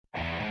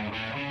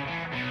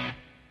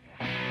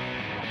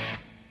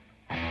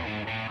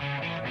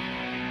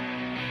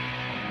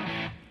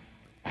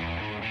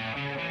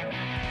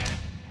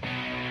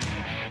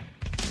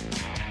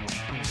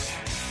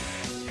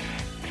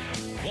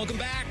Welcome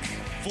back.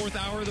 Fourth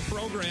hour of the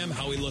program.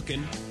 How we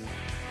looking?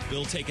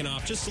 Bill taking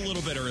off just a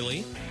little bit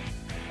early.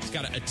 He's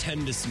got to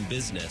attend to some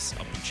business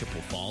up in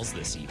Chippewa Falls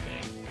this evening.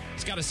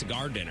 He's got a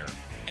cigar dinner.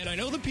 And I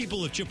know the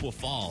people of Chippewa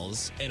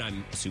Falls, and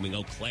I'm assuming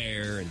Eau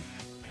Claire and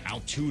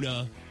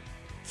Altoona,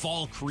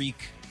 Fall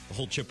Creek, the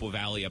whole Chippewa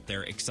Valley up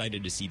there,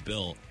 excited to see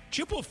Bill.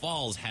 Chippewa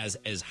Falls has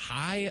as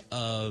high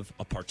of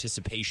a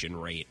participation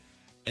rate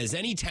as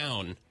any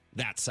town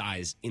that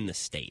size in the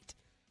state.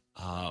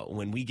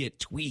 When we get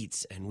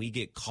tweets and we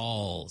get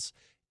calls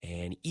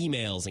and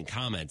emails and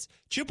comments,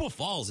 Chippewa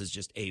Falls is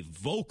just a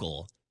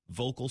vocal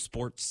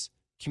sports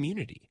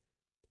community,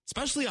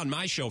 especially on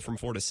my show from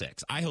 4 to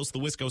 6. I host the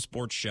Wisco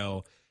Sports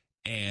Show,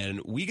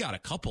 and we got a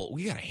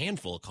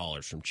handful of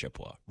callers from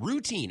Chippewa,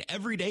 routine,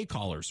 everyday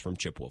callers from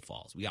Chippewa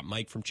Falls. We got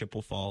Mike from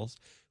Chippewa Falls,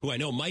 who I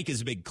know Mike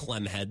is a big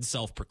Clem head,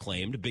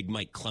 self-proclaimed, a big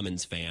Mike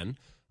Clemens fan.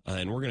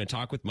 And we're going to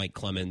talk with Mike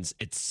Clemens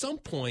at some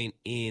point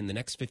in the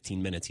next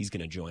 15 minutes. He's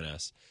going to join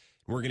us.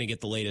 We're going to get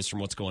the latest from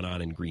what's going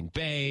on in Green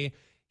Bay,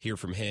 hear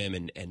from him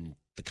and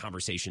the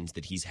conversations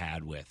that he's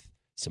had with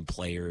some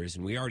players.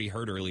 And we already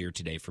heard earlier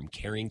today from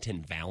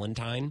Carrington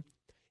Valentine.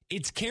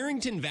 It's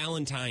Carrington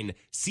Valentine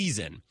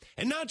season.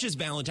 And not just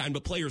Valentine,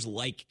 but players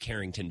like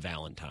Carrington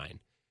Valentine.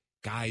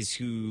 Guys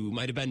who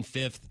might have been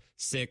 5th,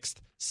 6th,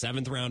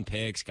 7th round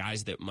picks,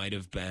 guys that might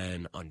have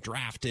been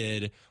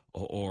undrafted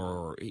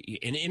or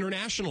an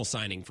international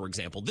signing, for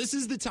example. This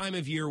is the time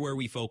of year where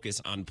we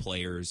focus on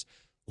players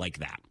like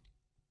that.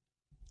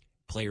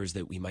 Players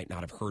that we might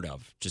not have heard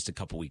of just a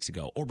couple weeks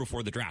ago or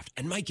before the draft.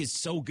 And Mike is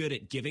so good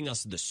at giving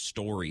us the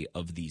story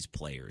of these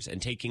players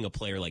and taking a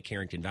player like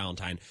Carrington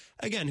Valentine,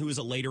 again, who is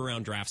a later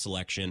round draft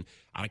selection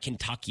out of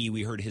Kentucky.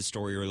 We heard his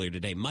story earlier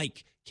today.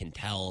 Mike can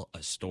tell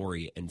a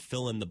story and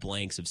fill in the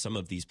blanks of some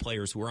of these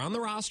players who are on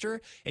the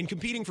roster and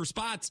competing for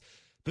spots,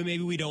 but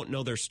maybe we don't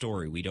know their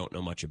story. We don't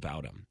know much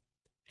about them.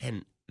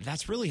 And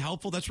that's really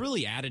helpful. That's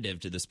really additive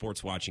to the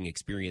sports watching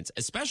experience,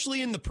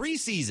 especially in the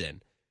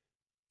preseason.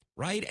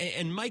 Right?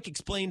 And Mike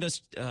explained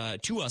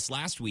to us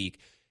last week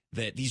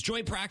that these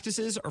joint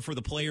practices are for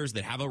the players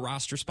that have a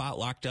roster spot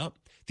locked up.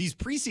 These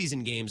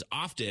preseason games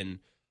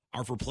often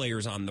are for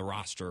players on the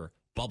roster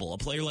bubble, a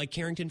player like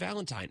Carrington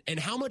Valentine. And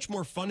how much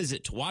more fun is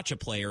it to watch a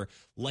player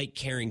like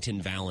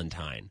Carrington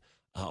Valentine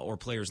or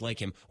players like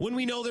him when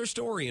we know their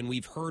story and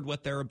we've heard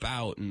what they're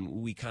about and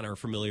we kind of are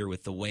familiar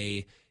with the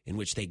way in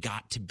which they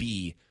got to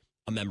be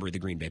a member of the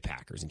Green Bay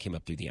Packers and came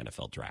up through the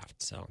NFL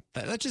draft. So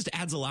that just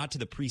adds a lot to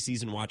the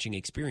preseason watching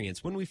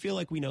experience when we feel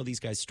like we know these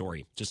guys'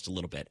 story just a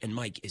little bit. And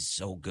Mike is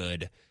so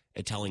good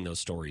at telling those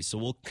stories. So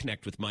we'll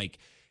connect with Mike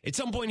at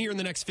some point here in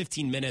the next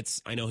 15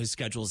 minutes. I know his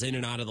schedule's in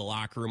and out of the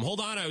locker room.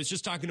 Hold on. I was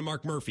just talking to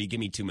Mark Murphy. Give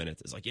me 2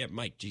 minutes. It's like, yeah,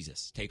 Mike,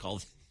 Jesus, take all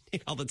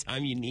the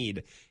time you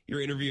need.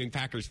 You're interviewing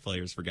Packers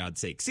players, for God's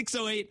sake.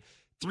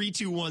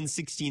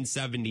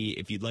 608-321-1670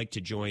 if you'd like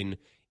to join.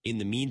 In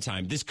the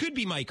meantime, this could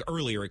be Mike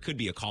earlier. It could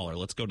be a caller.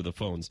 Let's go to the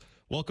phones.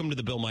 Welcome to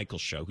the Bill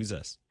Michaels Show. Who's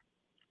this?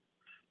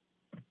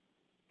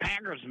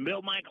 Packers and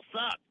Bill Michaels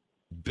suck.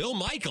 Bill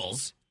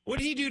Michaels? What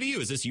did he do to you?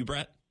 Is this you,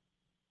 Brett?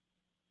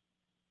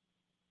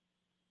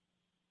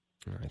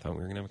 I thought we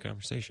were going to have a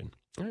conversation.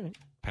 All right.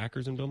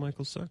 Packers and Bill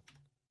Michaels suck?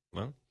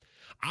 Well,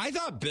 I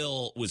thought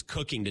Bill was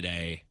cooking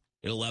today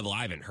at a level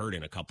I haven't heard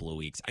in a couple of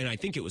weeks. And I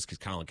think it was because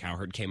Colin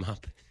Cowherd came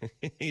up.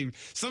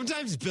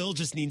 Sometimes Bill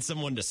just needs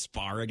someone to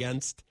spar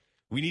against.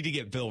 We need to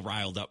get Bill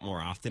riled up more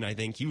often, I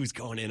think. He was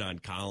going in on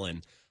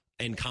Colin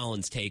and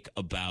Colin's take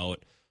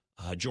about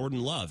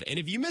Jordan Love. And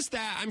if you missed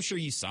that, I'm sure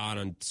you saw it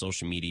on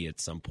social media at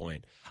some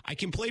point. I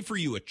can play for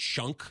you a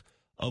chunk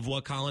of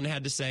what Colin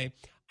had to say.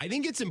 I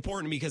think it's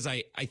important because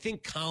I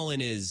think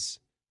Colin is,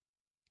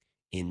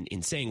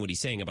 in saying what he's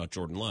saying about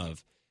Jordan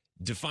Love,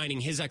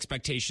 defining his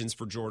expectations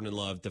for Jordan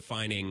Love,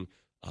 defining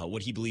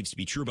what he believes to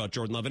be true about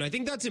Jordan Love. And I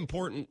think that's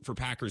important for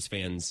Packers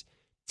fans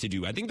to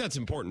do. I think that's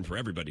important for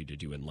everybody to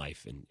do in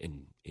life,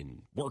 in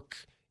work,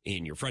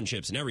 in your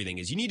friendships and everything,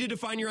 is you need to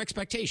define your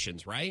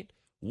expectations, right?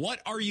 What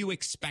are you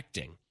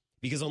expecting?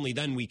 Because only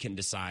then we can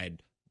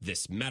decide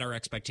this met our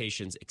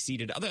expectations,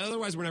 exceeded.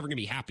 Otherwise, we're never going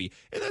to be happy.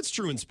 And that's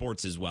true in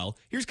sports as well.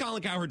 Here's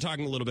Colin Cowherd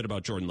talking a little bit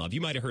about Jordan Love. You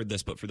might have heard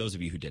this, but for those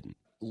of you who didn't.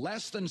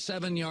 Less than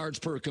 7 yards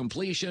per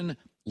completion,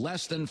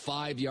 less than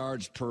 5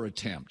 yards per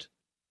attempt.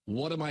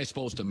 What am I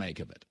supposed to make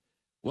of it?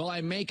 Well,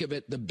 I make of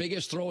it the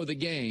biggest throw of the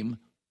game,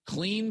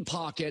 clean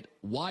pocket,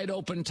 wide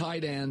open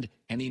tight end,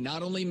 and he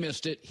not only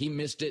missed it, he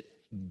missed it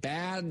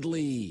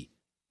badly.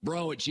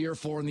 Bro, it's year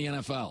 4 in the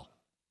NFL.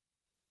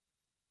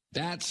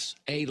 That's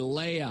a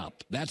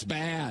layup. That's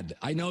bad.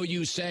 I know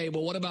you say,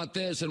 well, what about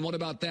this and what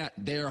about that?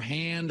 They're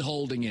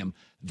hand-holding him.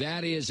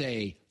 That is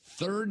a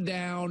third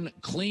down,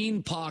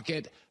 clean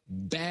pocket,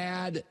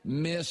 bad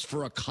miss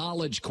for a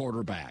college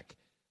quarterback.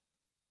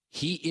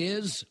 He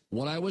is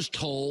what I was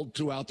told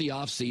throughout the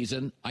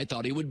offseason I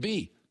thought he would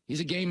be.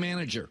 He's a game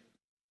manager.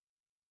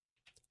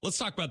 Let's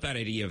talk about that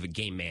idea of a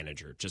game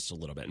manager just a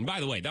little bit. And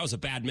by the way, that was a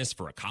bad miss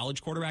for a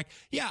college quarterback.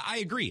 Yeah, I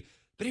agree.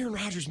 But Aaron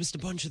Rodgers missed a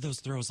bunch of those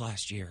throws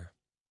last year.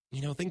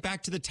 You know, think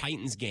back to the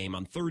Titans game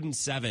on 3rd and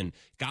 7,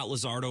 got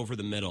Lazard over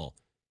the middle.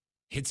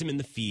 hits him in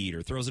the feet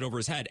or throws it over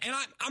his head. And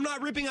I'm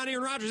not ripping on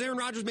Aaron Rodgers. Aaron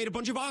Rodgers made a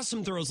bunch of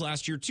awesome throws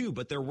last year too,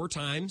 but there were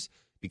times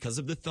because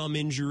of the thumb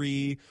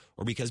injury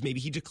or because maybe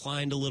he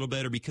declined a little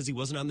bit or because he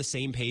wasn't on the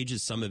same page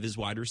as some of his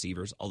wide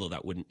receivers, although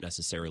that wouldn't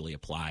necessarily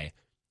apply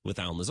with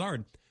Allen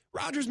Lazard.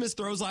 Rodgers missed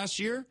throws last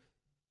year.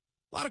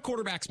 A lot of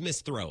quarterbacks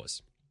miss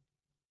throws.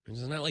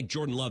 It's not like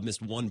Jordan Love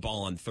missed one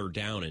ball on third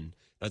down and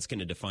that's going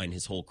to define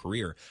his whole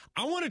career.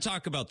 I want to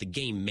talk about the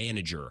game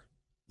manager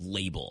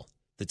label,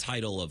 the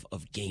title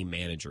of game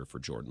manager for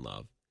Jordan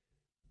Love.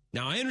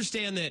 Now, I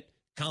understand that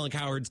Colin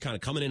Cowherd's kind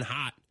of coming in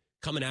hot,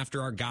 coming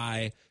after our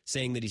guy,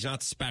 saying that he's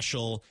not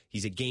special.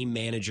 He's a game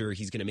manager.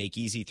 He's going to make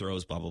easy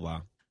throws, blah, blah,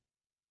 blah.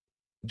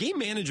 Game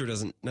manager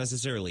doesn't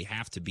necessarily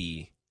have to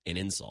be an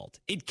insult.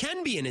 It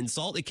can be an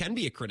insult. It can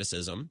be a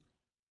criticism.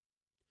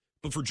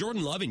 But for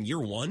Jordan Love in year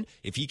one,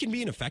 if he can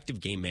be an effective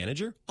game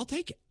manager, I'll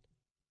take it.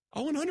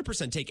 I'll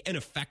 100% take an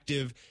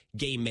effective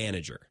game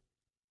manager,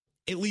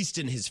 at least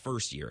in his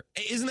first year.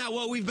 Isn't that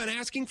what we've been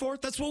asking for?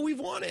 That's what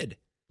we've wanted.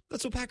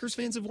 That's what Packers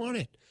fans have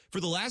wanted. For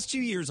the last 2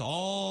 years,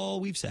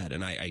 all we've said,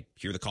 and I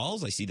hear the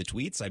calls, I see the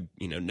tweets.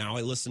 Now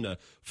I listen to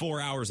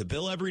 4 hours of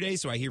Bill every day,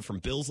 so I hear from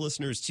Bill's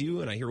listeners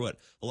too, and I hear what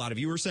a lot of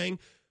you are saying.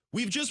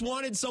 We've just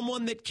wanted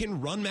someone that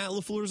can run Matt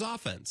LaFleur's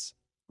offense,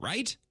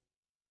 right?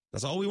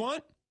 That's all we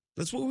want?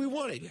 That's what we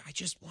wanted. I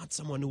just want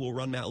someone who will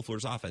run Matt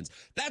LaFleur's offense.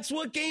 That's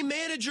what game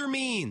manager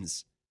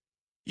means.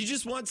 You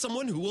just want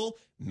someone who will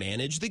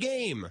manage the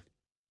game,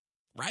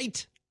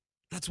 right?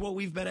 That's what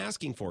we've been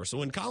asking for. So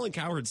when Colin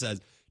Cowherd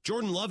says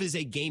Jordan Love is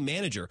a game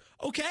manager,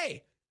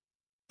 okay,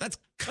 that's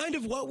kind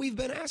of what we've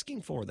been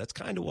asking for. That's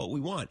kind of what we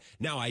want.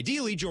 Now,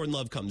 ideally, Jordan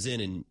Love comes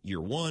in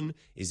year one,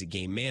 is a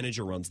game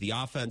manager, runs the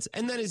offense,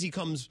 and then as he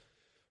comes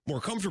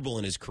more comfortable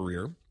in his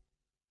career,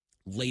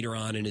 later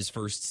on in his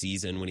first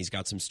season when he's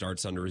got some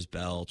starts under his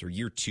belt or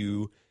year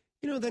two,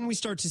 then we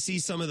start to see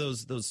some of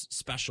those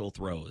special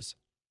throws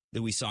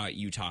that we saw at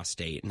Utah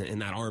State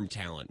and that arm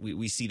talent.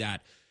 We see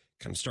that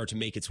kind of start to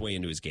make its way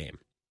into his game.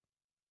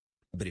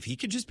 But if he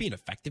could just be an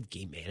effective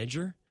game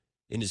manager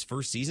in his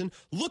first season,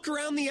 look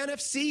around the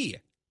NFC.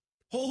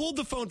 Hold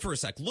the phone for a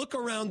sec. Look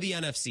around the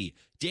NFC.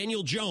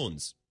 Daniel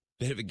Jones,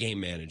 bit of a game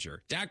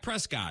manager. Dak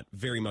Prescott,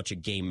 very much a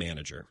game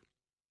manager.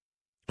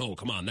 Oh,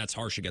 come on, that's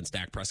harsh against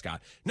Dak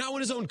Prescott. Not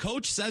when his own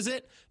coach says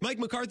it. Mike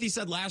McCarthy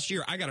said last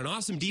year, I got an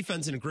awesome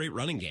defense and a great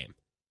running game.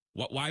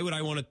 Why would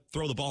I want to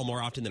throw the ball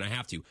more often than I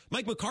have to?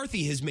 Mike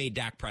McCarthy has made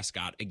Dak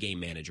Prescott a game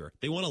manager.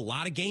 They won a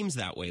lot of games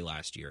that way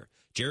last year.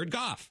 Jared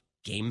Goff,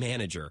 game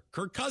manager.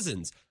 Kirk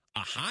Cousins, a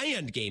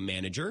high-end game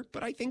manager,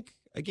 but I think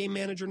a game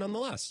manager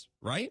nonetheless,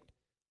 right?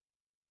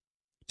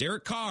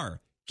 Derek Carr,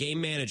 game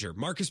manager.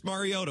 Marcus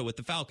Mariota with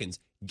the Falcons,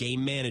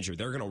 game manager.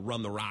 They're going to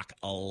run the rock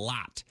a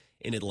lot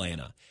in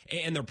Atlanta.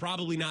 And they're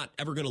probably not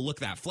ever going to look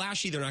that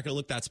flashy. They're not going to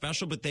look that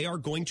special, but they are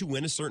going to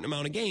win a certain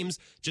amount of games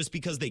just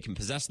because they can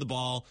possess the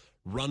ball,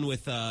 run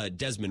with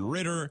Desmond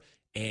Ridder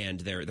and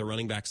their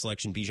running back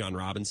selection, Bijan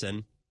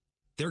Robinson.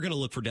 They're going to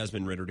look for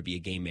Desmond Ridder to be a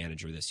game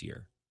manager this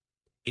year.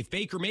 If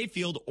Baker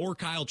Mayfield or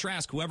Kyle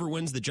Trask, whoever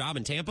wins the job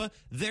in Tampa,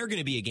 they're going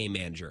to be a game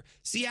manager.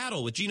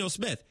 Seattle with Geno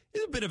Smith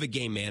is a bit of a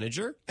game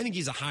manager. I think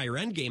he's a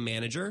higher-end game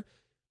manager.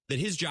 That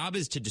his job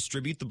is to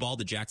distribute the ball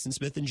to Jackson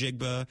Smith and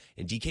Jigba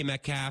and DK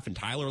Metcalf and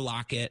Tyler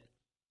Lockett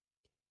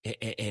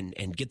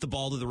and get the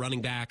ball to the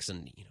running backs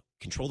and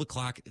control the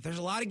clock. There's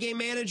a lot of game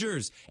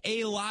managers,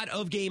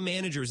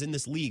 in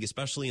this league,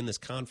 especially in this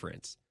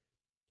conference.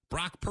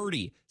 Brock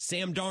Purdy,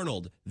 Sam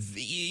Darnold,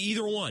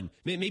 either one,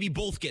 maybe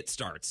both get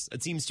starts.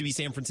 It seems to be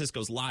San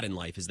Francisco's lot in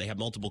life is they have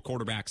multiple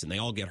quarterbacks and they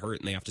all get hurt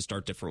and they have to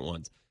start different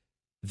ones.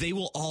 They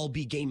will all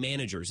be game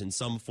managers in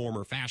some form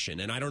or fashion.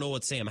 And I don't know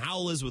what Sam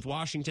Howell is with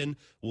Washington.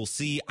 We'll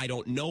see. I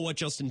don't know what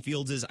Justin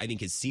Fields is. I think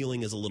his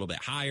ceiling is a little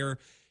bit higher.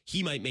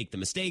 He might make the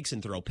mistakes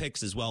and throw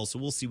picks as well. So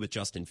we'll see with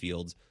Justin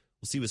Fields.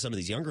 We'll see with some of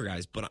these younger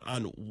guys. But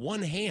on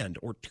one hand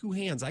or two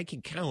hands, I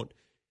can count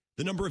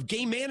the number of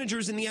game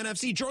managers in the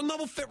NFC. Jordan Love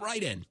will fit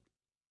right in.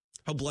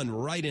 He'll blend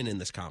right in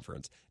this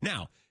conference.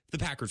 Now, if the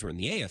Packers were in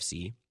the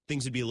AFC,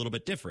 things would be a little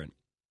bit different.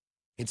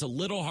 It's a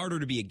little harder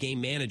to be a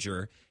game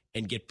manager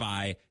and get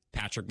by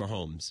Patrick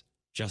Mahomes,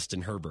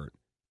 Justin Herbert,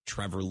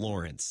 Trevor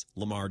Lawrence,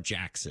 Lamar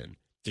Jackson,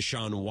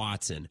 Deshaun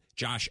Watson,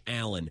 Josh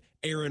Allen,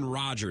 Aaron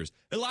Rodgers.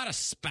 A lot of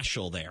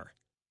special there.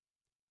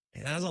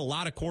 And there's a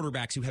lot of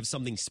quarterbacks who have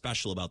something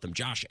special about them.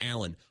 Josh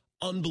Allen,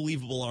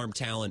 unbelievable arm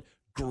talent,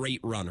 great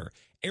runner.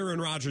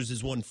 Aaron Rodgers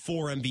has won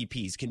 4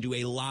 MVPs, can do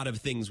a lot of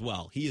things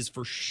well. He is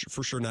for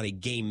sure not a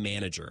game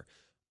manager.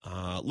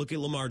 Look at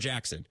Lamar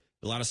Jackson.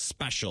 A lot of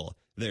special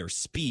there.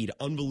 Speed,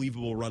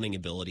 unbelievable running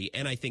ability,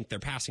 and I think their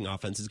passing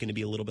offense is going to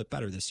be a little bit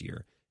better this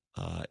year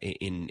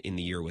in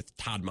the year with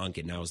Todd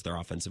Monken now as their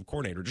offensive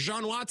coordinator.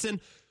 Deshaun Watson,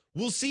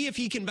 we'll see if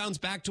he can bounce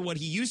back to what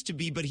he used to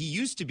be, but he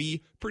used to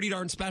be pretty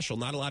darn special.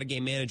 Not a lot of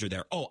game manager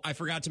there. Oh, I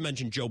forgot to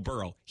mention Joe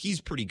Burrow. He's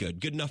pretty good.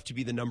 Good enough to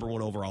be the number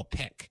 1 overall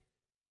pick.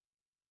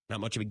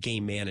 Not much of a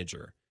game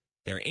manager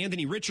there.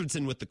 Anthony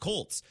Richardson with the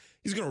Colts.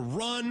 He's going to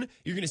run.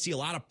 You're going to see a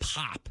lot of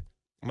pop.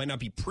 It might not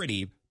be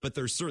pretty, but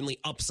there's certainly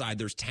upside.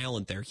 There's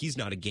talent there. He's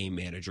not a game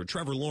manager.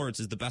 Trevor Lawrence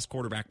is the best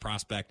quarterback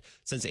prospect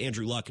since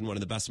Andrew Luck and one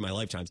of the best of my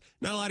lifetimes.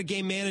 Not a lot of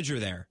game manager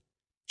there.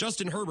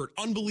 Justin Herbert,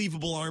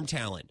 unbelievable arm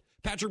talent.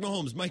 Patrick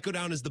Mahomes might go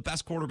down as the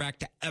best quarterback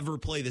to ever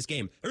play this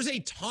game. There's a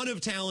ton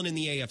of talent in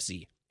the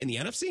AFC. In the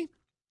NFC,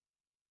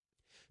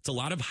 it's a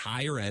lot of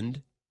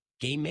higher-end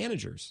game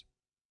managers.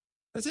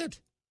 That's it.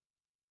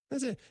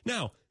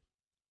 Now,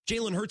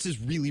 Jalen Hurts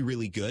is really,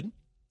 really good.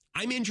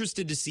 I'm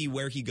interested to see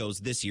where he goes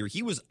this year.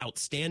 He was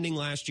outstanding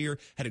last year,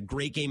 had a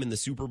great game in the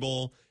Super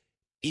Bowl.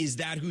 Is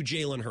that who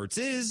Jalen Hurts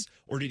is?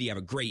 Or did he have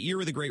a great year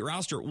with a great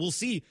roster? We'll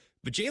see.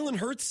 But Jalen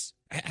Hurts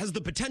has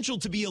the potential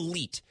to be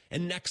elite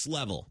and next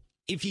level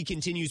if he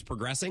continues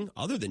progressing.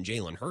 Other than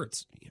Jalen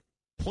Hurts,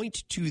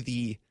 point to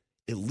the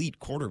elite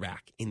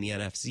quarterback in the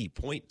NFC.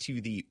 Point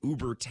to the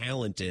uber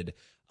talented,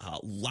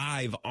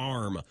 live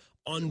arm,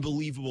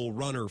 unbelievable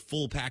runner,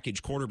 full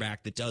package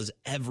quarterback that does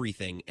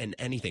everything and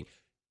anything.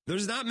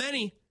 There's not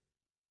many.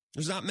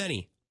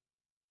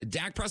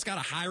 Dak Prescott,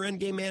 a higher end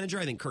game manager.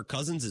 I think Kirk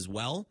Cousins as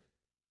well.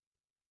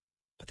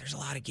 But there's a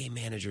lot of game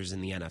managers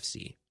in the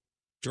NFC.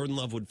 Jordan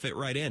Love would fit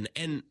right in.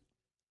 And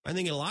I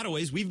think in a lot of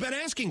ways, we've been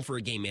asking for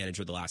a game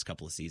manager the last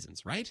couple of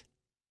seasons, right?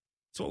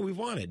 It's what we've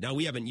wanted. Now,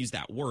 we haven't used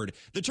that word.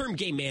 The term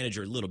game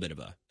manager, a little bit of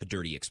a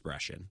dirty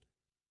expression.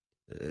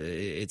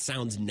 It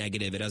sounds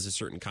negative. It has a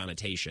certain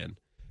connotation.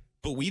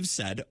 But we've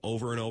said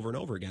over and over and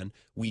over again,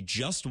 we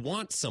just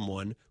want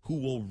someone who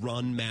will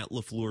run Matt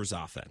LaFleur's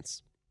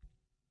offense.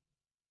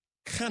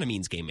 Kind of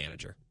means game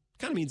manager.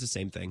 Kind of means the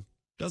same thing,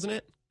 doesn't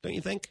it? Don't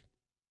you think?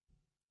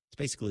 It's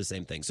basically the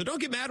same thing. So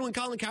don't get mad when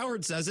Colin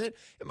Cowherd says it.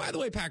 And by the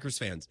way, Packers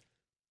fans,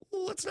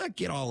 let's not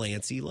get all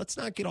antsy. Let's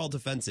not get all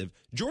defensive.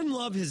 Jordan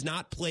Love has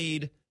not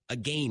played a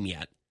game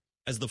yet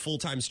as the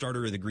full-time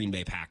starter of the Green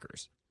Bay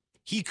Packers.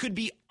 He could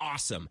be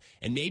awesome.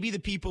 And maybe the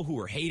people who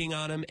are hating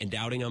on him and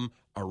doubting him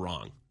are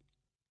wrong.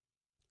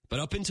 But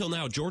up until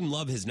now, Jordan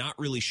Love has not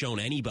really shown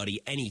anybody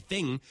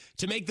anything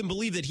to make them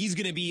believe that he's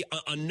going to be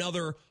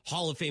another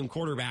Hall of Fame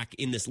quarterback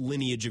in this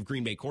lineage of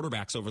Green Bay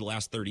quarterbacks over the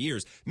last 30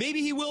 years.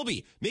 Maybe he will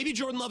be. Maybe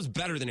Jordan Love's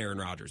better than Aaron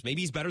Rodgers.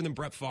 Maybe he's better than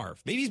Brett Favre.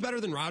 Maybe he's better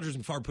than Rodgers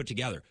and Favre put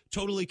together.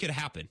 Totally could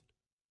happen.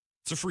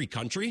 It's a free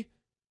country.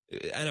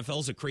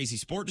 NFL's a crazy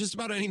sport. Just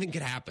about anything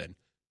could happen.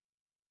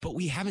 But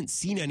we haven't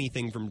seen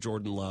anything from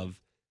Jordan Love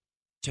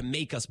to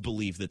make us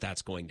believe that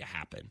that's going to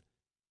happen.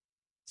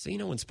 So,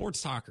 when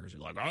sports talkers are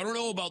like, I don't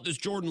know about this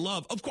Jordan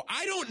Love. Of course,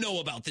 I don't know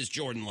about this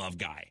Jordan Love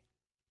guy.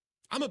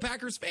 I'm a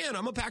Packers fan.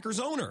 I'm a Packers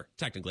owner.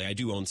 Technically, I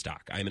do own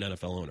stock. I'm an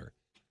NFL owner.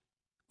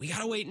 We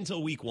got to wait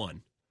until week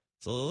 1.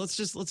 So let's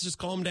just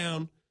calm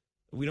down.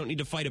 We don't need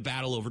to fight a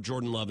battle over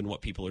Jordan Love and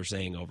what people are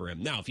saying over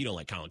him. Now, if you don't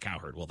like Colin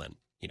Cowherd, well then,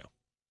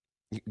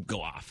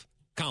 go off.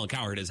 Colin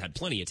Cowherd has had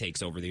plenty of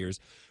takes over the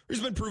years.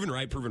 He's been proven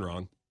right, proven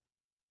wrong.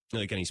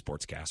 Like any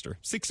sportscaster.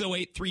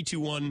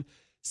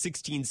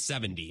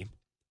 608-321-1670.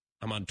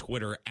 I'm on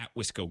Twitter at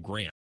Wisco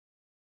Grant.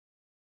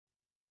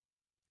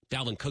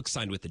 Dalvin Cook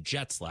signed with the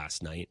Jets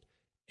last night,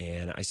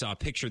 and I saw a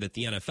picture that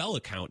the NFL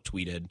account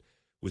tweeted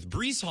with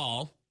Breece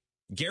Hall,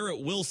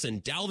 Garrett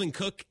Wilson, Dalvin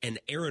Cook, and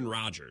Aaron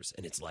Rodgers.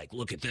 And it's like,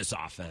 look at this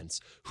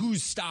offense.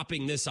 Who's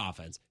stopping this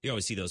offense? You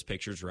always see those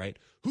pictures, right?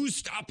 Who's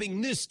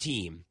stopping this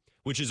team?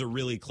 Which is a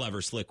really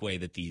clever, slick way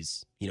that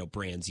these,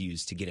 brands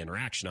use to get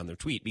interaction on their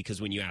tweet.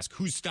 Because when you ask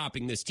who's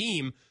stopping this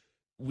team,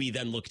 we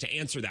then look to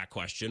answer that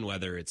question,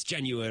 whether it's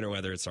genuine or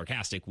whether it's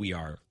sarcastic. We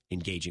are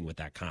engaging with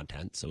that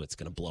content, so it's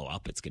going to blow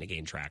up. It's going to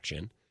gain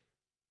traction.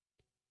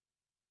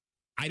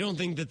 I don't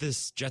think that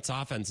this Jets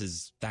offense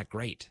is that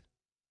great.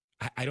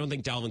 I don't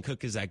think Dalvin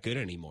Cook is that good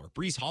anymore.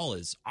 Breece Hall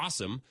is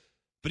awesome,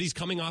 but he's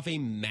coming off a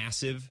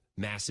massive,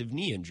 massive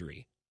knee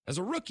injury as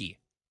a rookie.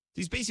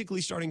 He's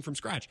basically starting from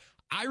scratch.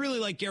 I really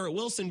like Garrett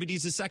Wilson, but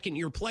he's a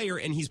second-year player,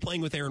 and he's playing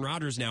with Aaron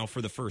Rodgers now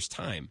for the first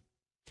time.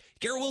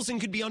 Garrett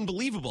Wilson could be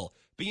unbelievable,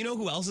 but you know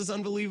who else is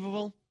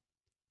unbelievable?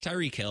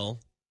 Tyreek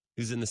Hill,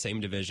 who's in the same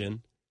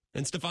division,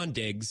 and Stephon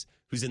Diggs,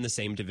 who's in the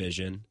same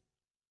division,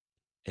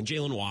 and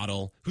Jalen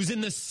Waddle, who's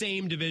in the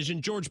same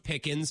division, George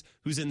Pickens,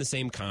 who's in the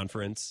same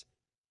conference,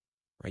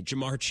 right?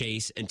 Jamar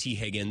Chase and T.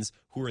 Higgins,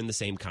 who are in the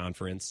same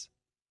conference.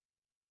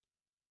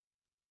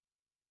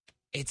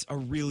 It's a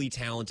really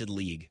talented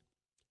league,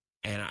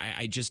 and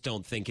I just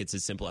don't think it's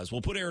as simple as,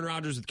 we'll put Aaron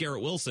Rodgers with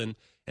Garrett Wilson,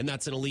 and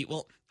that's an elite.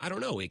 Well, I don't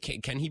know.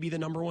 Can he be the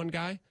number one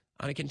guy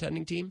on a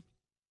contending team?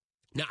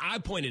 Now, I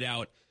pointed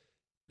out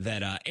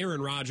that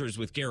Aaron Rodgers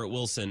with Garrett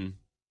Wilson,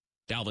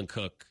 Dalvin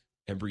Cook,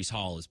 and Breece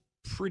Hall is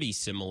pretty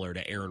similar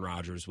to Aaron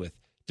Rodgers with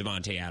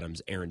Devontae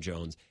Adams, Aaron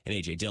Jones, and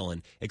A.J.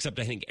 Dillon, except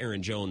I think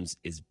Aaron Jones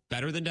is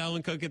better than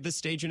Dalvin Cook at this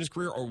stage in his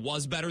career, or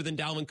was better than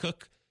Dalvin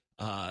Cook.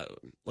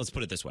 Let's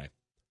put it this way.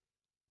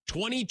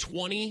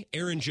 2020,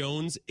 Aaron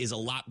Jones is a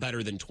lot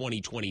better than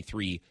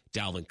 2023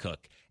 Dalvin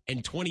Cook.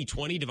 And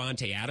 2020,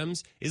 Devontae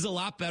Adams is a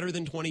lot better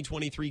than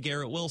 2023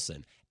 Garrett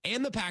Wilson.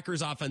 And the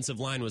Packers' offensive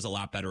line was a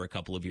lot better a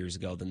couple of years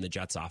ago than the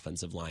Jets'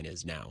 offensive line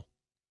is now.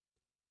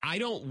 I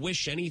don't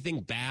wish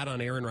anything bad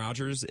on Aaron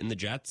Rodgers in the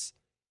Jets.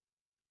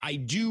 I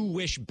do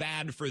wish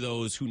bad for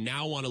those who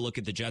now want to look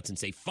at the Jets and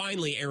say,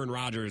 finally, Aaron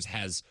Rodgers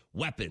has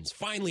weapons.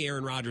 Finally,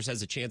 Aaron Rodgers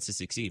has a chance to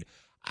succeed.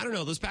 I don't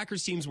know. Those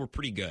Packers teams were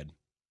pretty good.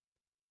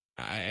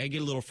 I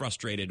get a little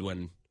frustrated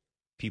when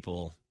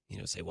people,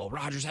 say, well,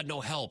 Rodgers had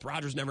no help.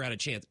 Rodgers never had a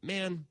chance.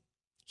 Man,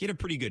 he had a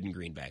pretty good in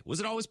Green Bay. Was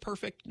it always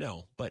perfect?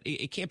 No, but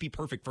it can't be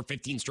perfect for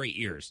 15 straight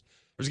years.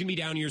 There's going to be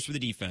down years for the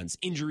defense,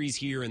 injuries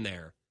here and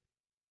there.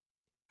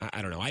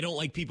 I don't know. I don't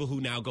like people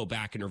who now go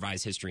back and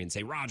revise history and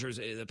say, Rodgers,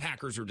 the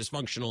Packers were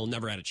dysfunctional,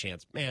 never had a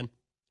chance. Man,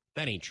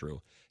 that ain't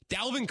true.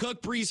 Dalvin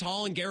Cook, Breece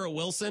Hall, and Garrett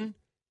Wilson,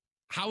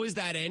 how is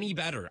that any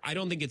better? I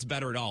don't think it's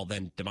better at all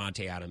than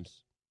Devontae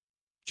Adams,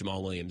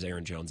 Jamal Williams,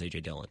 Aaron Jones,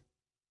 A.J. Dillon,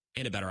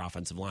 and a better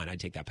offensive line. I'd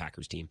take that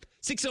Packers team.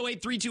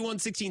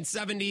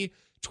 608-321-1670.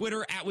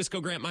 Twitter,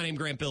 @Wisco Grant. My name,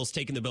 Grant Bills,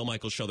 taking the Bill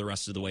Michaels show the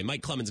rest of the way.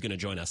 Mike Clemens going to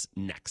join us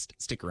next.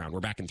 Stick around. We're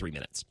back in 3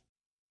 minutes.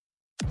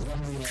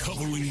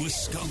 Covering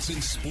Wisconsin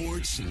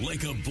sports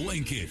like a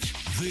blanket.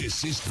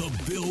 This is the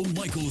Bill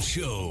Michaels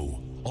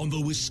Show on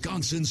the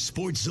Wisconsin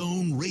Sports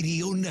Zone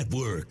Radio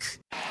Network. Still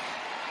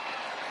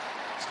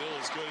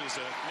as good as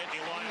a Nittany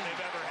Lion they've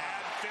ever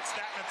had. Fits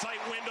that in a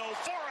tight window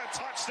for a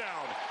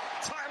touchdown.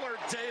 Tyler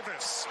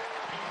Davis.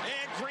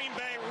 And Green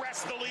Bay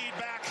rests the lead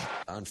back.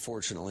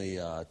 Unfortunately,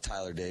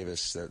 Tyler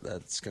Davis,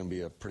 that's going to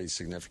be a pretty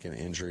significant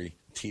injury.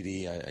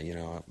 TD,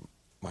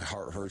 my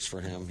heart hurts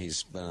for him.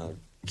 He's been a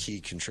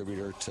key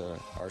contributor to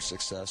our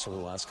success over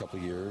the last couple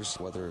of years,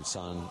 whether it's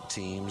on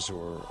teams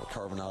or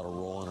carving out a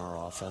role in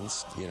our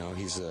offense.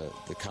 He's the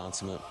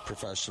consummate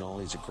professional.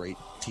 He's a great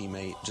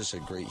teammate, just a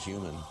great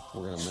human.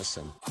 We're going to miss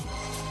him.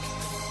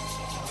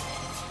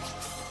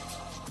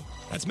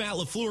 That's Matt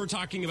LaFleur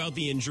talking about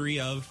the injury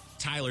of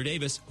Tyler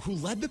Davis, who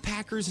led the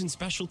Packers in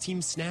special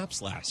team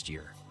snaps last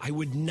year. I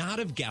would not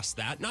have guessed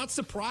that. Not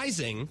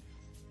surprising,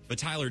 but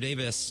Tyler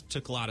Davis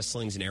took a lot of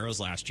slings and arrows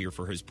last year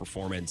for his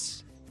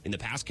performance in the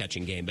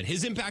pass-catching game. But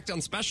his impact on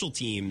special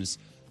teams,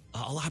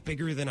 a lot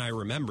bigger than I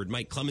remembered.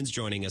 Mike Clemens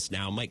joining us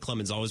now. Mike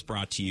Clemens always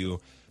brought to you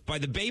by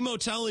the Bay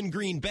Motel in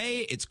Green Bay.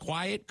 It's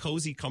quiet,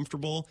 cozy,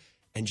 comfortable,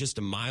 and just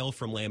a mile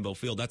from Lambeau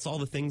Field. That's all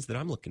the things that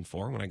I'm looking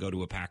for when I go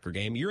to a Packer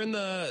game. You're in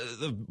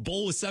the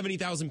bowl with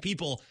 70,000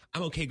 people.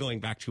 I'm okay going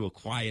back to a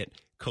quiet,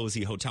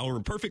 cozy hotel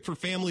room. Perfect for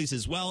families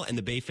as well. And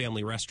the Bay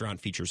Family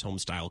Restaurant features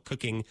home-style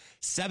cooking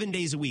 7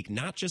 days a week,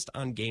 not just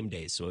on game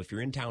days. So if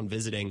you're in town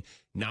visiting,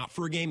 not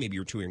for a game, maybe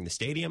you're touring the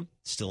stadium,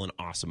 still an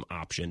awesome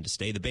option to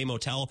stay. The Bay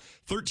Motel,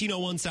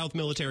 1301 South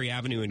Military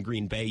Avenue in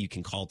Green Bay. You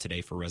can call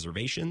today for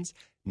reservations,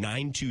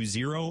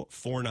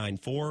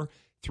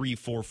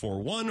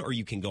 920-494-3441, or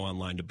you can go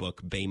online to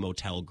book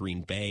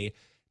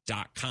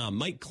baymotelgreenbay.com.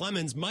 Mike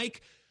Clemens.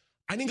 Mike,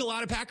 I think a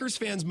lot of Packers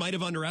fans might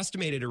have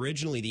underestimated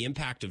originally the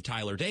impact of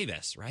Tyler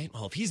Davis, right?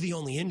 Well, if he's the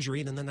only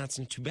injury, then that's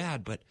not too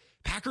bad. But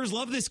Packers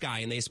love this guy,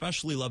 and they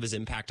especially love his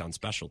impact on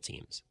special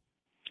teams.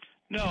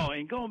 No,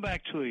 and going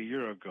back to a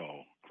year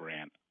ago,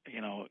 Grant,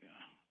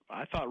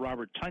 I thought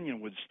Robert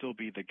Tonyan would still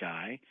be the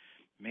guy.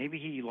 Maybe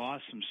he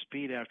lost some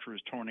speed after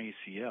his torn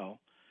ACL.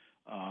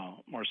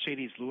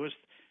 Mercedes Lewis,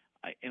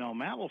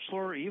 Matt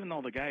LaFleur, even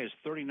though the guy is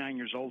 39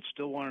 years old,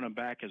 still wanted him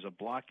back as a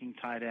blocking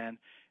tight end,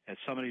 as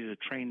somebody to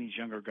train these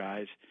younger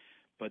guys.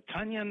 But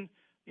Tonyan,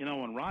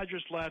 when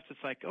Rodgers left,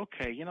 it's like,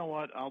 okay, you know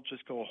what? I'll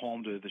just go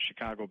home to the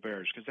Chicago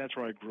Bears because that's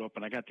where I grew up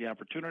and I got the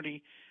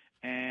opportunity.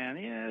 And,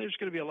 there's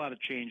going to be a lot of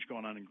change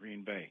going on in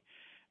Green Bay.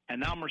 And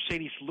now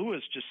Mercedes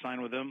Lewis just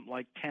signed with him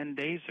like 10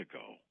 days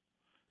ago,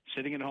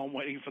 sitting at home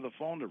waiting for the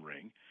phone to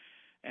ring.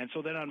 And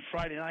so then on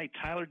Friday night,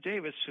 Tyler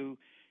Davis, who,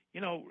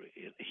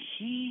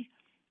 he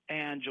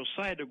and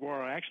Josiah DeGuara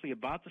are actually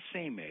about the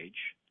same age.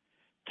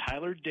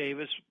 Tyler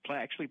Davis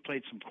actually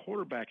played some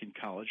quarterback in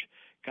college,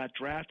 got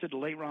drafted, a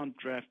late-round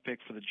draft pick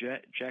for the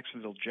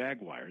Jacksonville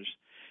Jaguars.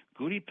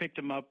 Goody picked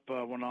him up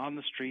when on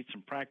the streets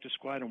and practice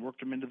squad and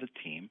worked him into the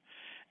team.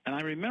 And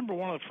I remember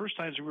one of the first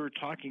times we were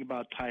talking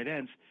about tight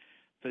ends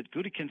that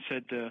Gutekunst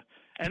said,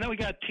 and then we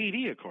got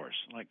TD, of course.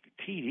 Like,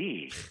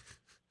 TD?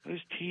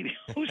 Who's TD?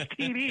 Who's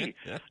TD?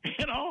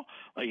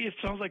 It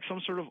sounds like some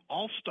sort of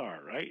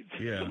all-star, right?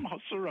 Yeah. Some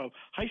sort of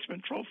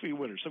Heisman Trophy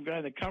winner, some guy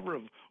on the cover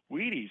of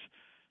Wheaties.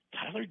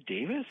 Tyler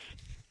Davis?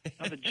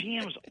 Now, the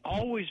GM's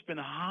always been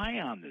high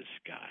on this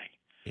guy.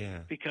 Yeah.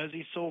 Because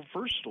he's so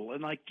versatile.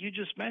 And like you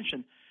just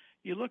mentioned,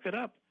 you look it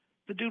up,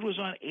 the dude was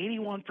on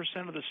 81%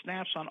 of the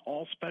snaps on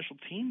all special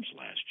teams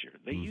last year.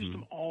 They used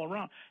him all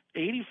around.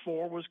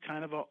 84 was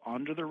kind of a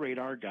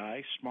under-the-radar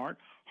guy, smart,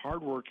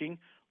 hardworking,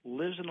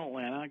 lives in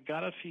Atlanta,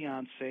 got a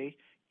fiance.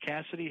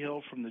 Cassidy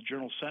Hill from the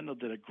Journal-Sentinel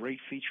did a great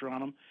feature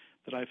on him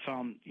that I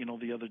found,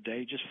 the other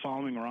day, just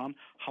following around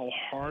how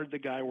hard the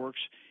guy works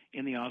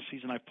in the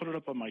offseason. I put it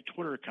up on my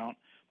Twitter account,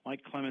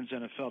 Mike Clemens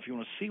NFL, if you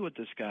want to see what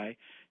this guy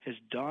has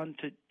done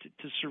to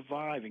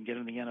survive and get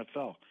in the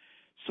NFL.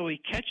 So he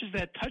catches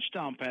that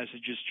touchdown pass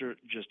you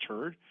just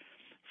heard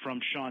from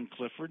Sean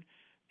Clifford,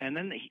 and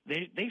then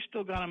they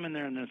still got him in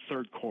there in the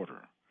third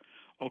quarter.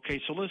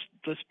 Okay, so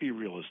let's be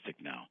realistic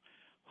now.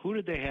 Who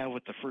did they have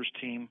with the first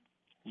team?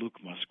 Luke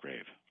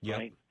Musgrave,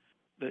 right?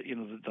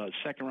 The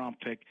second round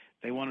pick.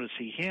 They wanted to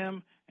see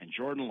him and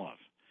Jordan Love.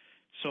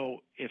 So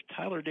if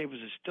Tyler Davis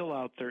is still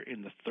out there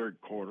in the third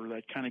quarter,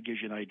 that kind of gives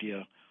you an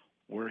idea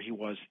where he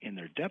was in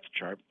their depth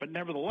chart. But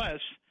nevertheless,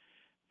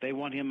 they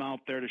want him out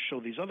there to show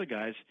these other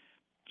guys,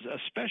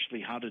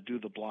 especially how to do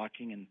the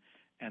blocking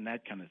and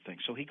that kind of thing.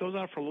 So he goes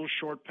out for a little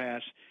short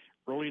pass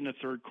early in the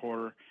third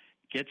quarter,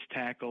 gets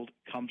tackled,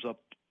 comes up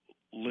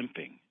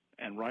limping,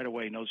 and right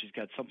away knows he's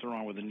got something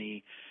wrong with the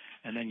knee,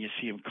 and then you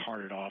see him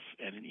carted off,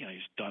 and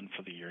he's done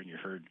for the year. And you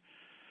heard,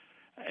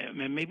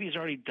 maybe he's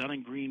already done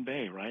in Green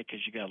Bay, right?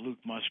 Because you got Luke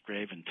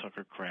Musgrave and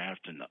Tucker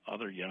Kraft and the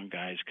other young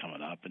guys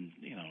coming up, and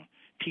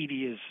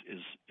TD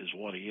is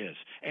what he is,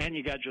 and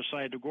you got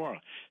Josiah DeGuara.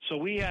 So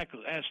we asked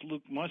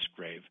Luke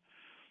Musgrave,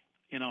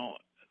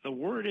 the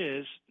word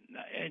is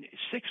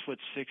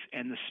 6'6"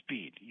 and the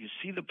speed. You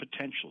see the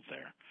potential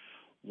there.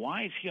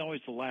 Why is he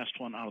always the last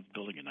one out of the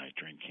building at night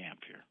during camp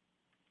here?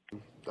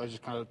 I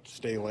just kind of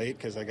stay late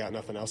because I got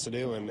nothing else to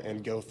do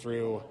and go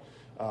through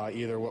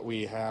either what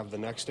we have the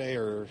next day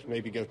or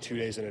maybe go 2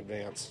 days in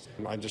advance.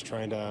 I'm just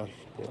trying to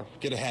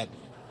get ahead.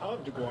 How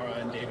have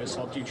DeGuara and Davis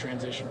helped you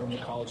transition from the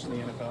college to the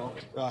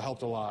NFL?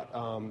 Helped a lot.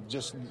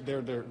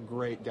 They're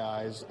great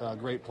guys,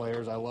 great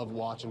players. I love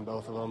watching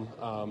both of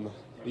them.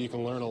 You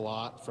can learn a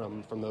lot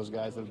from those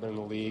guys that have been in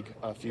the league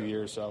a few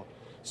years.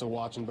 So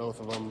watching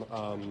both of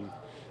them.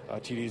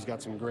 TD's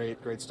got some great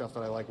stuff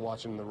that I like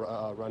watching the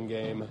run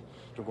game.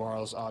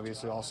 DeGuara's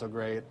obviously also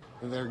great.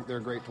 They're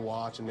great to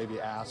watch and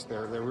maybe ask.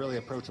 They're really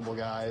approachable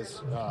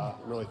guys.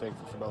 Really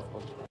thankful for both of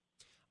them.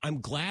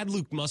 I'm glad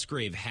Luke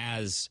Musgrave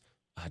has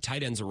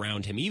tight ends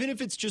around him, even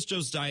if it's just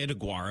Josiah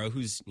DeGuara,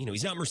 who's,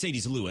 he's not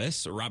Mercedes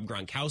Lewis or Rob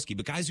Gronkowski,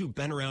 but guys who've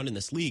been around in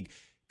this league.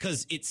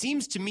 Because it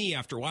seems to me,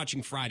 after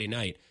watching Friday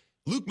night,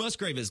 Luke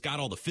Musgrave has got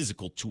all the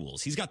physical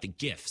tools. He's got the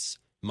gifts,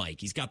 Mike.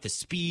 He's got the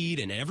speed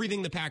and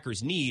everything the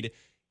Packers need.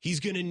 He's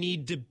going to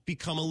need to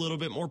become a little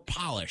bit more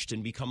polished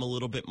and become a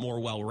little bit more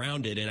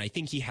well-rounded, and I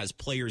think he has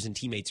players and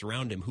teammates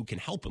around him who can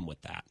help him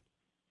with that.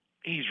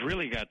 He's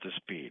really got the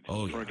speed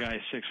for a guy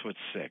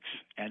 6'6",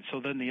 and so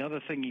then the other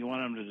thing you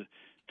want him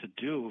to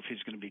do if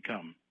he's going to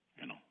become,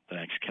 the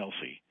next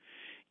Kelsey,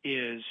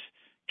 is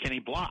can he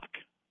block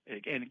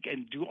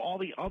and do all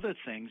the other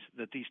things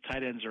that these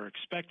tight ends are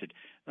expected.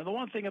 Now, the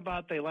one thing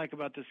they like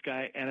about this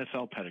guy,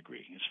 NFL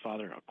pedigree. His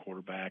father, a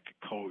quarterback,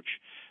 a coach.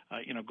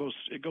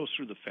 It goes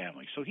through the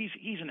family. So he's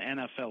an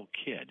NFL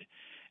kid.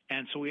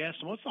 And so we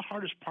asked him, what's the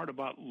hardest part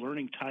about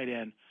learning tight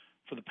end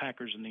for the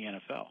Packers in the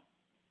NFL?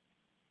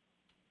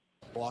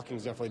 Blocking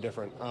is definitely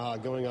different.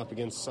 Going up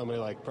against somebody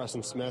like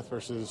Preston Smith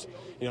versus,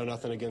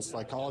 nothing against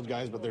like college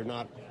guys, but they're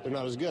not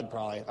as good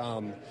probably.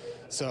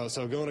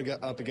 So going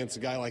up against a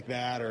guy like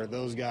that or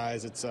those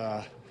guys,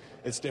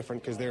 it's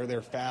different because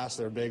they're fast,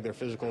 they're big, they're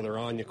physical, they're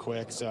on you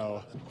quick.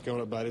 So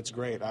but it's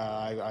great.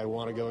 I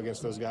want to go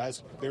against those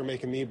guys. They're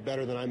making me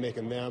better than I'm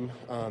making them,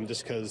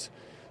 just because.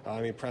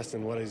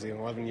 Preston, what is he? An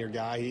 11-year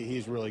guy.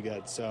 He's really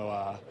good.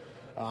 So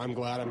I'm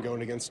glad I'm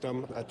going against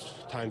him. At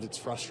times it's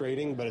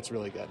frustrating, but it's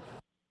really good.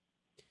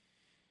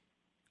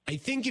 I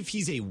think if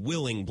he's a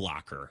willing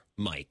blocker,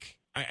 Mike,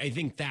 I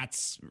think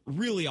that's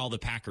really all the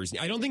Packers need.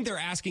 I don't think they're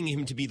asking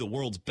him to be the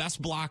world's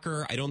best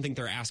blocker. I don't think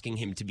they're asking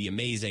him to be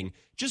amazing.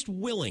 Just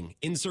willing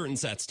in certain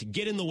sets to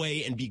get in the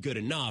way and be good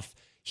enough.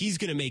 He's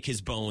going to make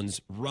his bones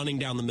running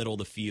down the middle of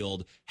the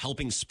field,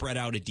 helping spread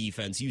out a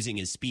defense, using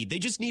his speed. They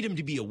just need him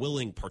to be a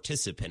willing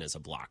participant as a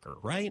blocker,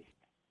 right?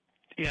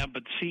 Yeah,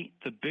 but see,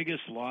 the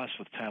biggest loss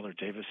with Tyler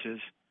Davis is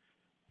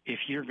if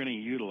you're going to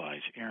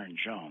utilize Aaron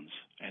Jones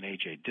and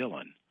A.J.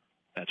 Dillon,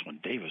 that's when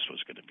Davis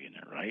was going to be in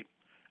there, right?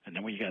 And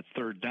then when you got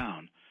third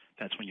down,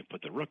 that's when you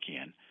put the rookie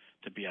in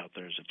to be out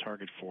there as a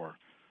target for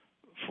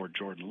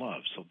Jordan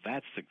Love. So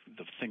that's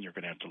the thing you're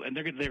going to have to – and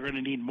they're going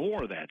to need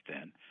more of that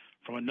then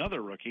from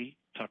another rookie,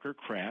 Tucker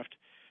Kraft,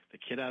 the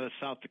kid out of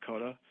South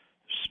Dakota,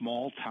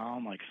 small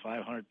town, like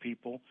 500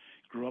 people,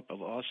 grew up,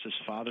 lost his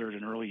father at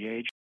an early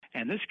age.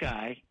 And this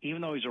guy,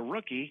 even though he's a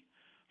rookie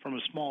from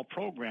a small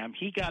program,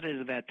 he got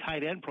into that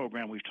tight end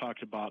program we've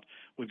talked about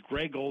with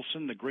Greg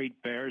Olson, the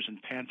great Bears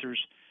and Panthers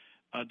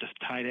the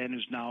tight end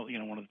who's now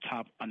one of the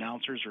top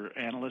announcers or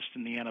analysts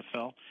in the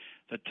NFL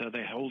that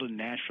they hold in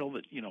Nashville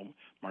that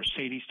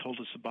Mercedes told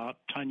us about,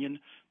 Tunyon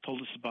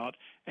told us about,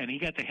 and he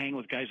got to hang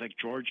with guys like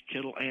George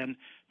Kittle and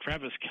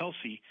Travis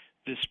Kelce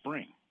this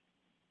spring.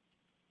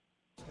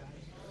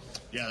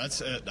 Yeah,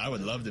 that's I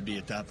would love to be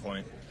at that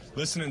point.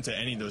 Listening to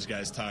any of those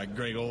guys talk,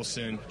 Greg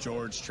Olson,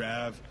 George,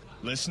 Trav,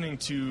 listening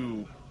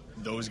to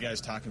those guys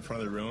talk in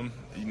front of the room,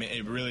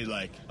 it really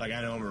like I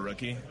know I'm a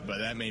rookie, but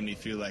that made me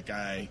feel like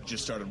I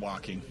just started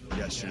walking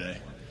yesterday.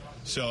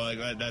 So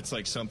that's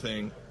like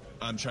something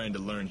I'm trying to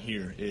learn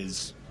here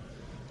is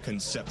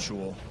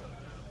conceptual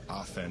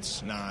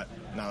offense, not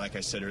like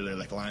I said earlier,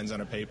 like lines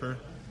on a paper.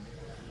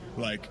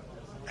 Like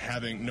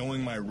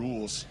knowing my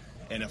rules,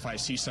 and if I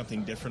see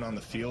something different on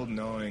the field,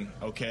 knowing,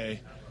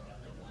 okay,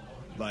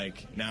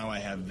 like now I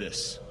have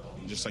this,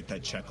 just like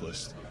that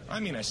checklist.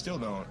 I still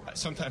don't.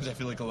 Sometimes I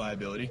feel like a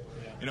liability.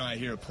 I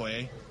hear a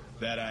play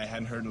that I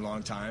hadn't heard in a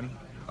long time,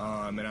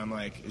 and I'm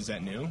like, is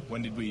that new?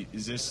 When did we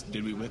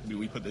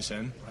put this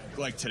in?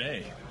 Like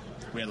today,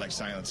 we had like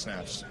silent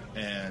snaps,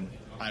 and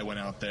I went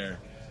out there,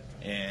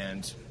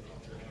 and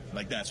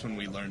like that's when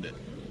we learned it.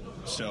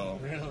 So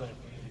Really?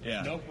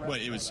 yeah, No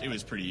but it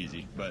was pretty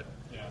easy. But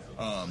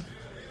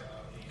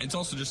it's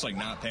also just like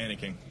not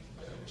panicking,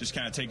 just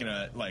kind of taking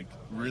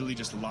really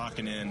just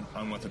locking in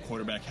on what the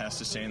quarterback has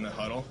to say in the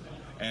huddle,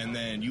 and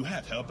then you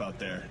have help out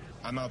there.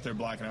 I'm out there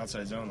blocking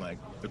outside zone. Like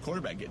the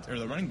quarterback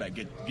the running back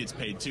gets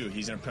paid too.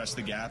 He's gonna press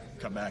the gap,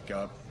 come back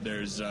up.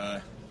 There's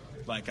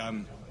like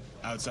I'm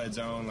outside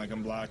zone, like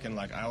I'm blocking.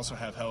 Like I also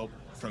have help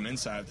from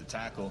inside the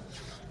tackle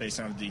based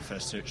on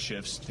defense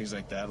shifts, things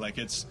like that. Like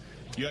it's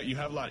you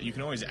have a lot. You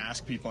can always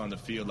ask people on the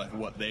field like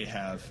what they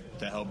have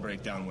to help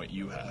break down what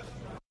you have.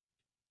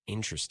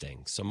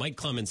 Interesting. So Mike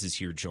Clemens is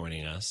here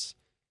joining us.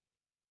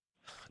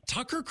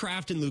 Tucker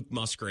Kraft and Luke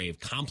Musgrave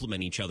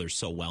complement each other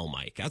so well,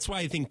 Mike. That's why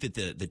I think that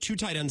the two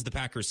tight ends the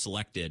Packers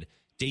selected,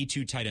 day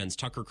 2 tight ends,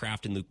 Tucker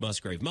Kraft and Luke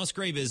Musgrave.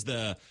 Musgrave is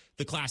the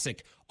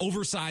classic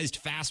oversized,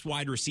 fast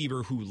wide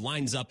receiver who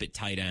lines up at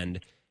tight end.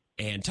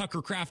 And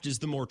Tucker Kraft is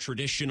the more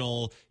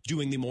traditional,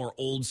 doing the more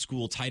old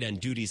school tight end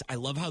duties. I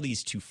love how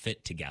these two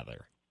fit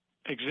together.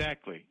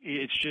 Exactly.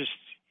 It's just,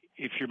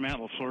 if you're Matt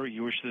LaFleur,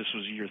 you wish this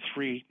was year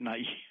 3, not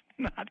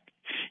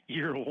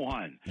year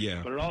 1.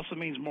 Yeah. But it also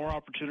means more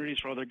opportunities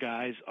for other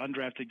guys,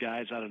 undrafted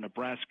guys out of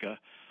Nebraska,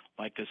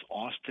 like this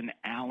Austin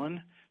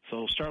Allen.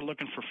 So start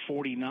looking for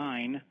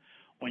 49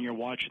 when you're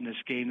watching this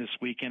game this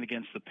weekend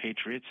against the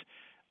Patriots.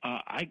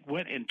 I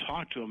went and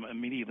talked to him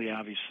immediately,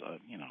 obviously,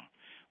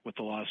 with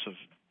the loss of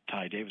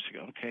Ty Davis. I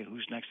go, okay,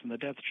 who's next in the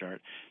depth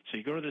chart? So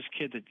you go to this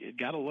kid that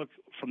got to look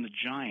from the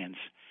Giants,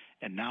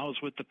 and now is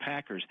with the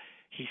Packers.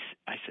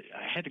 I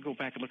had to go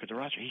back and look at the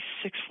roster.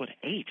 He's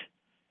 6'8".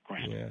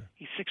 Grant. Yeah.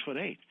 He's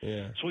 6'8".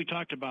 Yeah. So we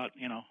talked about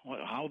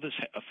how this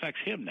affects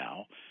him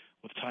now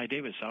with Ty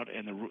Davis out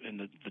and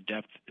the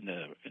depth in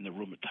the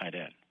room at tight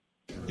end.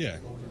 Yeah,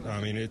 I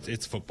mean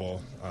it's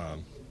football.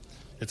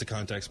 It's a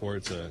contact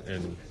sport,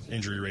 and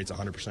injury rate's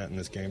 100% in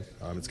this game.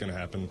 It's going to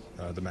happen.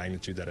 The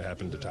magnitude that it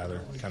happened to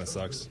Tyler kind of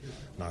sucks,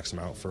 knocks him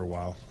out for a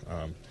while.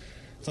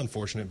 It's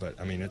unfortunate,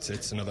 but I mean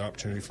it's another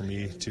opportunity for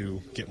me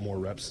to get more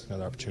reps,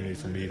 another opportunity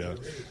for me to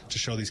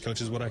show these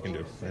coaches what I can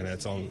do, and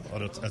that's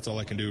all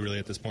I can do really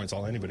at this point. It's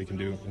all anybody can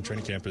do in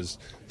training camp is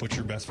put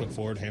your best foot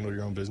forward, handle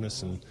your own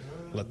business, and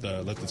let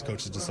these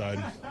coaches decide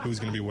who's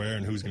going to be where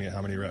and who's going to get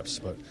how many reps.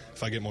 But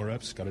if I get more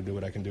reps, got to do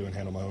what I can do and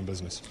handle my own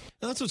business.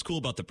 Now, that's what's cool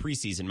about the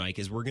preseason, Mike,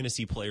 is we're going to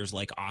see players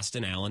like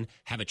Austin Allen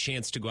have a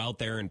chance to go out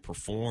there and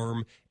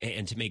perform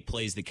and to make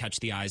plays that catch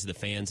the eyes of the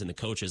fans and the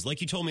coaches. Like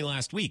you told me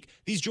last week,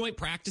 these joint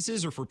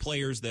practices are for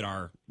players that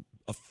are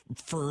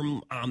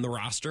firm on the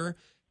roster.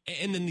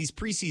 And then these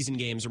preseason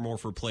games are more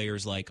for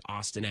players like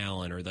Austin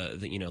Allen or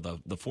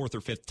the fourth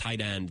or fifth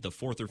tight end, the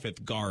fourth or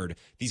fifth guard.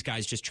 These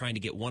guys just trying to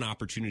get one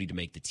opportunity to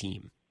make the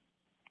team.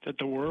 That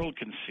the world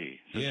can see,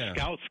 that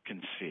scouts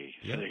can see.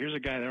 Yeah. So here's a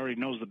guy that already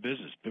knows the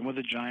business. Been with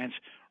the Giants.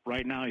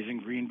 Right now he's in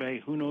Green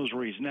Bay. Who knows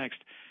where he's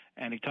next?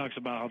 And he talks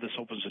about how this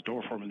opens the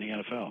door for him in the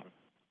NFL.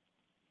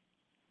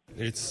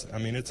 It's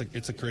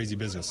a crazy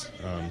business.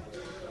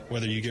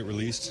 Whether you get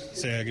released,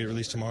 say I get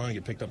released tomorrow and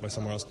get picked up by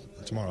someone else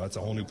tomorrow, that's a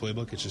whole new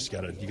playbook. It's just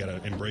you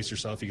gotta embrace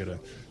yourself. You gotta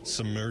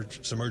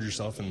submerge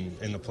yourself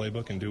in the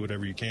playbook and do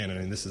whatever you can.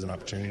 And this is an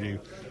opportunity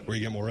where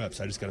you get more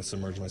reps. I just gotta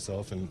submerge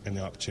myself in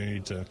the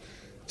opportunity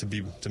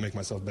to make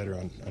myself better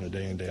on a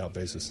day in, day out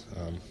basis.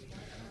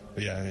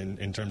 But yeah,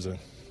 in terms of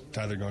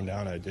Tyler going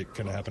down, it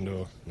couldn't have happened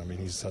to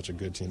he's such a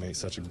good teammate,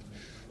 such a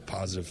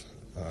positive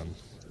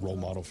role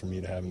model for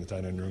me to have in the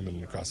tight end room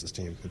and across his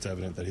team. It's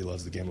evident that he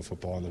loves the game of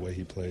football and the way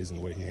he plays and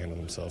the way he handles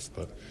himself,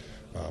 but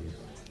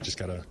just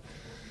got to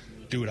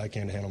do what I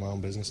can to handle my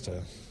own business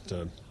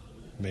to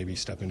maybe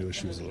step into his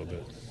shoes a little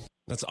bit.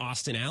 That's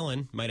Austin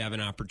Allen. Might have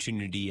an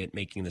opportunity at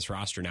making this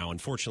roster now,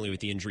 unfortunately,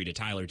 with the injury to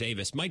Tyler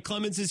Davis. Mike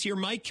Clemens is here.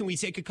 Mike, can we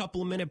take a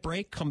couple of minute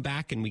break, come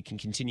back, and we can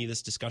continue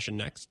this discussion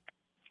next?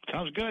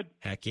 Sounds good.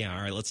 Heck yeah.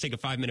 All right, let's take a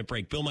 5-minute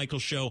break. Bill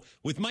Michaels Show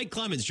with Mike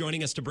Clemens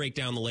joining us to break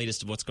down the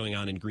latest of what's going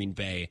on in Green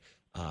Bay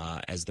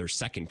as their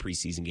second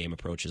preseason game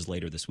approaches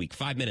later this week.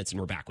 5 minutes, and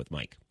we're back with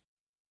Mike.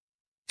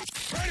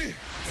 Ready?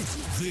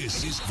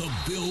 This is the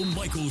Bill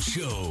Michaels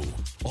Show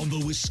on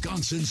the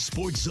Wisconsin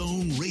Sports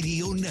Zone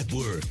Radio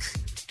Network.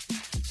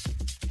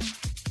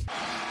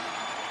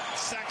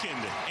 Second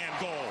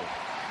and goal.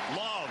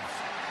 Love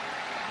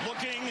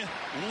looking,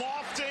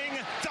 lofting,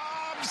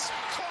 Dobbs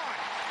caught.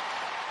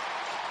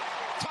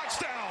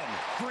 Touchdown,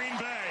 Green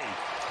Bay.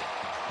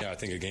 Yeah, I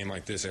think a game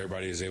like this,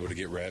 everybody is able to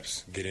get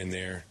reps, get in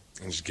there,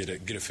 and just get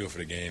a feel for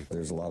the game.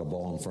 There's a lot of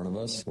ball in front of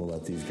us. We'll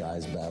let these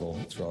guys battle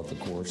throughout the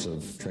course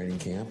of training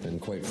camp,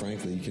 and quite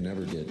frankly, you can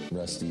never get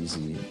rest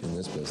easy in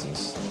this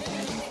business.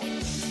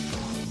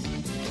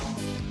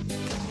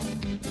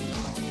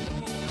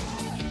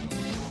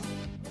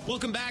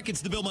 Welcome back.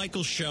 It's the Bill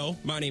Michaels Show.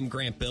 My name is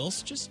Grant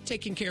Bills. Just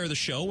taking care of the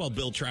show while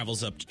Bill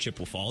travels up to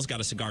Chippewa Falls. Got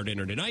a cigar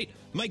dinner tonight.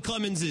 Mike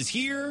Clemens is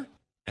here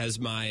as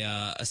my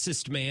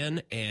assist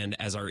man and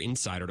as our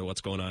insider to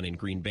what's going on in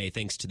Green Bay.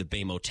 Thanks to the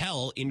Bay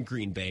Motel in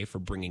Green Bay for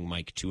bringing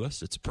Mike to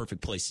us. It's a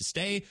perfect place to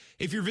stay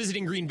if you're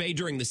visiting Green Bay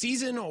during the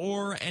season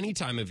or any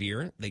time of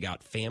year. They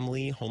got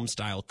family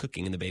home-style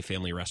cooking in the Bay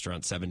Family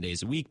Restaurant 7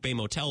 days a week. Bay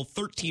Motel,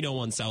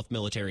 1301 South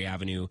Military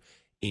Avenue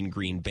in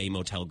Green Bay,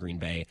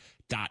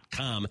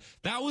 motelgreenbay.com.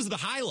 That was the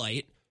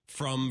highlight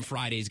from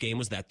Friday's game,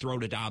 was that throw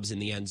to Dobbs in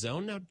the end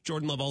zone. Now,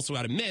 Jordan Love also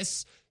had a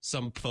miss.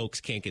 Some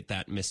folks can't get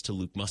that miss to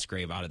Luke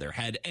Musgrave out of their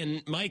head.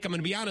 And, Mike, I'm going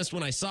to be honest,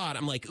 when I saw it,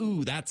 I'm like,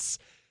 ooh, that's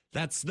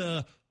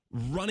the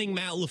running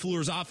Matt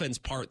LaFleur's offense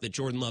part that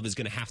Jordan Love is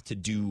going to have to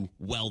do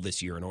well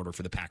this year in order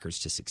for the Packers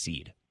to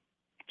succeed.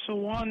 So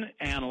one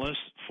analyst,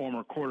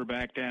 former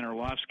quarterback Dan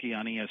Orlovsky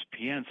on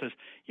ESPN, says,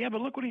 yeah,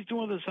 but look what he's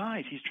doing with his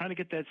eyes. He's trying to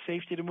get that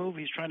safety to move.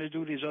 He's trying to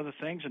do these other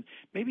things, and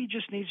maybe he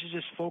just needs to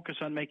just focus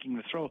on making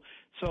the throw.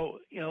 So,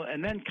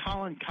 and then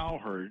Colin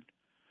Cowherd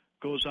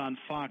goes on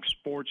Fox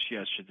Sports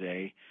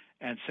yesterday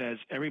and says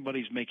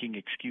everybody's making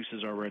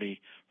excuses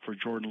already for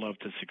Jordan Love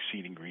to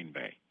succeed in Green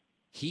Bay.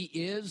 He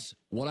is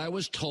what I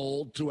was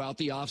told throughout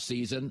the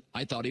offseason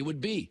I thought he would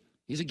be.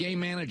 He's a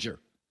game manager.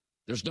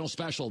 There's no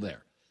special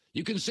there.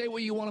 You can say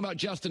what you want about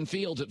Justin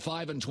Fields at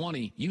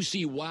 5-20. You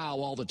see wow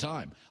all the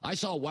time. I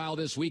saw wow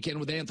this weekend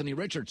with Anthony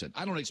Richardson.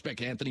 I don't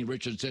expect Anthony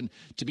Richardson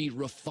to be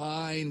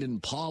refined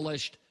and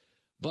polished.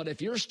 But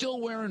if you're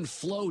still wearing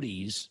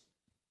floaties,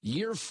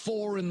 year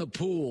 4 in the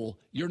pool,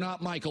 you're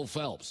not Michael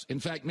Phelps. In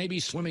fact,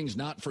 maybe swimming's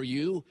not for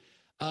you.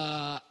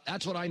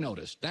 That's what I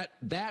noticed.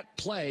 That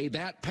play,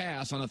 that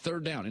pass on a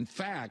third down. In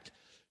fact,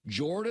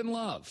 Jordan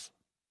Love,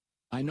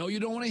 I know you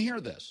don't want to hear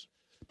this,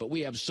 but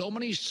we have so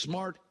many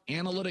smart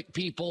analytic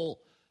people,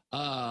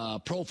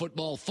 Pro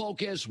Football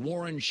Focus,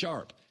 Warren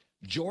Sharp.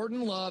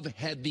 Jordan Love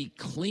had the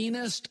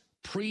cleanest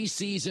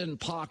preseason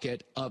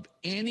pocket of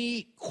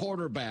any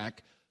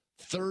quarterback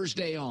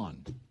Thursday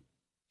on.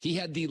 He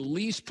had the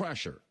least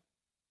pressure,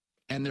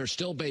 and they're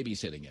still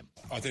babysitting him.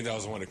 I think that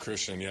was the one to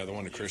Christian. Yeah, the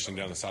one to Christian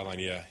down the sideline.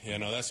 Yeah,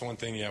 no, that's one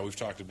thing, we've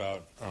talked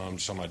about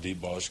just on my deep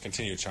ball. Just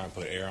continue to try and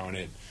put air on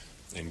it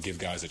and give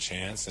guys a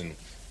chance. And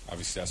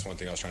obviously that's one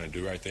thing I was trying to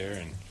do right there.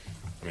 And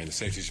the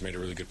safety just made a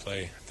really good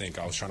play. I think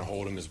I was trying to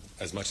hold him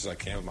as much as I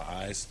can with my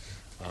eyes.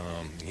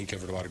 And he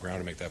covered a lot of ground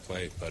to make that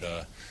play. But,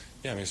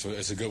 so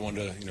it's a good one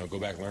to, go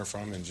back and learn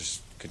from and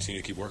just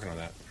continue to keep working on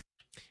that.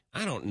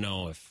 I don't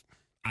know if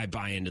I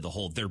buy into the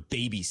whole they're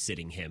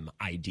babysitting him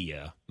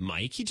idea,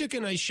 Mike. He took a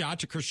nice shot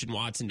to Christian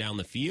Watson down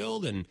the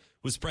field and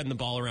was spreading the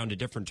ball around to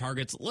different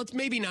targets. Let's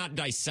maybe not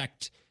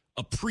dissect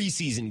a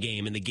preseason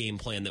game and the game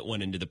plan that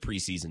went into the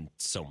preseason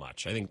so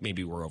much. I think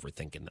maybe we're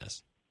overthinking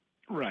this.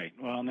 Right.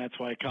 Well, and that's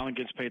why Colin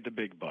gets paid the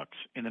big bucks.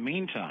 In the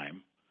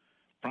meantime,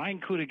 Brian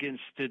Gutekunst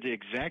did the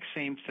exact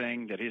same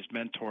thing that his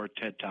mentor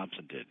Ted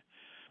Thompson did.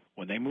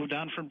 When they moved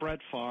on from Brett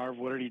Favre,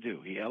 what did he do?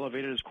 He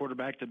elevated his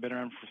quarterback that had been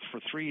around for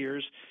 3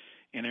 years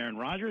in Aaron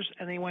Rodgers,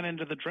 and they went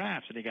into the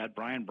draft. And he got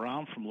Brian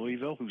Brown from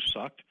Louisville, who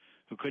sucked,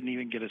 who couldn't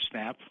even get a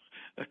snap,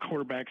 a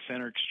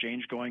quarterback-center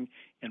exchange going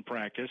in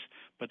practice.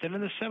 But then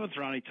in the 7th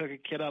round, he took a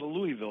kid out of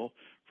Louisville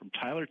from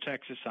Tyler,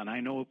 Texas, and I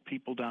know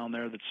people down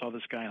there that saw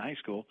this guy in high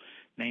school,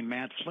 named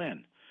Matt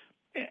Flynn.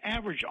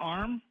 Average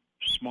arm,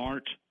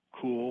 smart,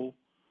 cool,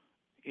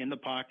 in the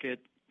pocket,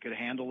 could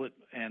handle it,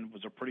 and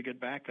was a pretty good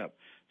backup.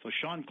 So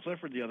Sean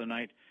Clifford the other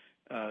night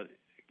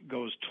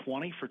goes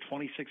 20 for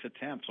 26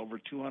 attempts, over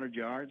 200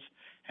 yards,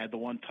 had the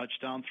one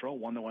touchdown throw,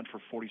 one that went for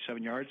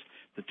 47 yards.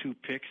 The 2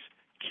 picks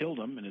killed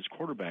him in his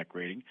quarterback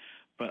rating.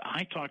 But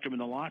I talked to him in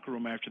the locker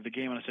room after the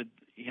game, and I said,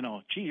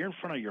 you're in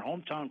front of your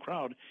hometown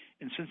crowd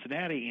in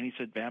Cincinnati. And he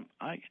said, Bam,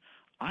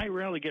 I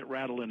rarely get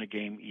rattled in a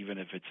game, even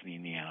if it's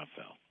in the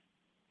NFL.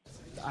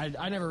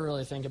 I never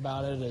really think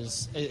about it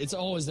as it's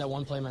always that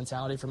one play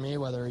mentality for me,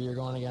 whether you're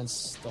going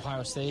against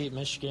Ohio State,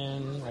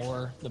 Michigan,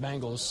 or the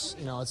Bengals.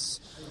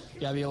 You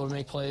gotta be able to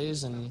make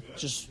plays and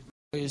just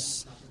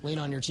always lean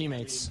on your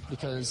teammates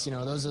because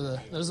those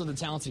are the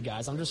talented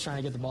guys. I'm just trying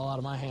to get the ball out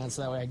of my hands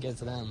so that way I get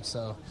to them.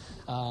 So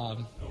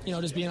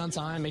just being on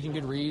time, making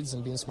good reads,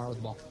 and being smart with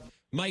the ball.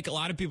 Mike, a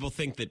lot of people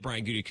think that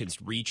Brian Gutekunst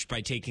reached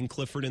by taking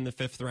Clifford in the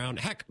 5th round.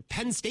 Heck,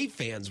 Penn State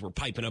fans were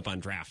piping up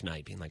on draft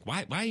night, being like,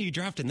 why are you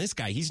drafting this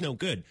guy? He's no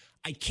good.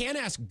 I can't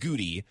ask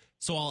Goody,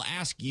 so I'll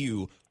ask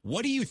you,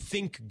 what do you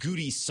think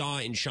Goody saw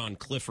in Sean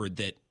Clifford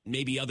that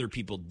maybe other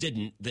people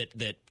didn't,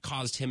 that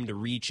caused him to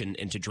reach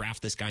and to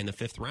draft this guy in the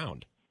 5th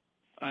round?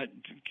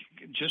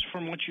 Just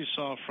from what you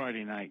saw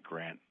Friday night,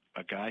 Grant,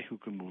 a guy who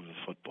can move the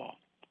football,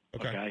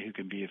 okay. A guy who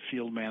can be a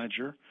field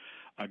manager,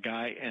 a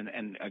guy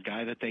and a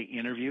guy that they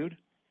interviewed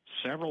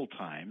several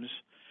times,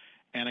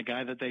 and a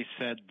guy that they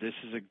said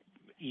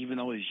even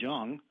though he's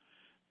young,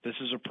 this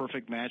is a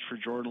perfect match for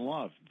Jordan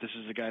Love. This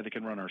is a guy that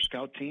can run our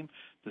scout team.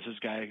 This is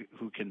a guy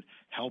who can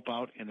help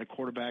out in the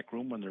quarterback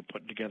room when they're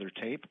putting together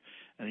tape,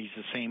 and he's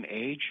the same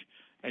age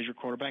as your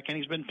quarterback, and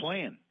he's been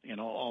playing,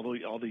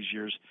 all these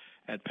years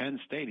at Penn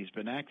State. He's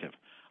been active.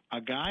 A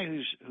guy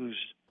who's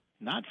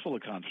not full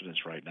of confidence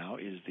right now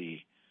is the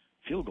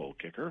field goal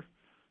kicker,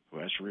 who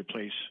has to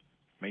replace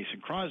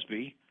Mason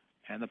Crosby,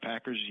 and the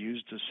Packers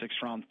used a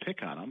 6th-round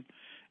pick on him.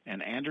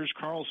 And Anders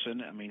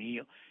Carlson, I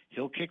mean,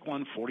 he'll kick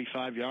one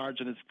 45 yards,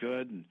 and it's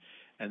good.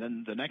 And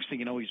then the next thing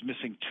you know, he's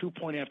missing 2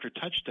 point-after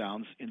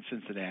touchdowns in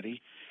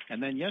Cincinnati.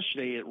 And then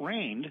yesterday it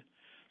rained,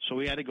 so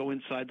we had to go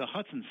inside the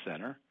Hudson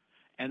Center.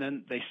 And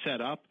then they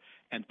set up,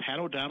 and Pat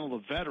O'Donnell,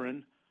 the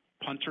veteran,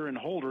 punter and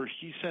holder,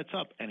 he sets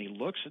up, and he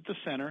looks at the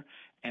center,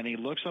 and he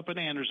looks up at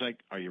Anders like,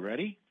 are you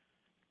ready?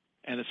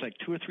 And it's like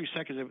 2 or 3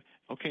 seconds.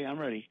 Okay, I'm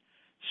ready.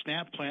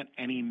 Snap plant,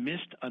 and he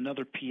missed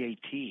another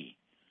PAT.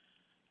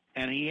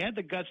 And he had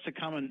the guts to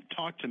come and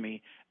talk to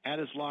me at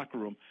his locker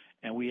room,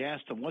 and we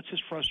asked him, what's his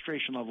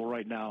frustration level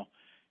right now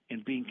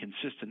in being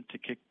consistent to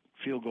kick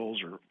field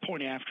goals or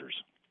point-afters?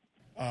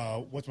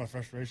 What's my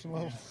frustration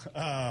level?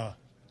 I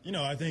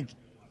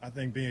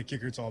think being a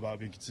kicker, it's all about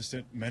being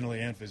consistent mentally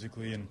and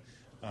physically. And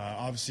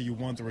obviously you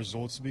want the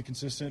results to be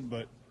consistent,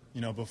 but,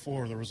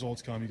 before the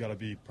results come, you got to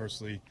be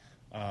personally,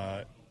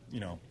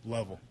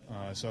 level.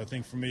 So I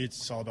think for me,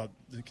 it's all about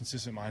the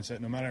consistent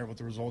mindset. No matter what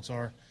the results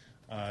are,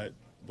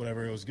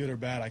 whatever it was good or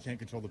bad, I can't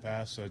control the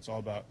past. So it's all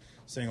about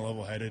staying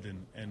level-headed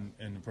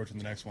and approaching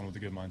the next one with a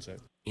good mindset.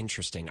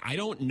 Interesting. I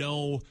don't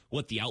know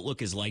what the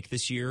outlook is like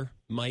this year,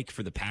 Mike,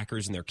 for the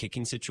Packers and their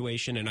kicking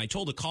situation. And I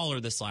told a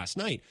caller this last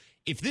night,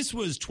 if this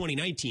was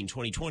 2019,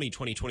 2020,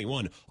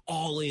 2021,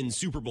 all in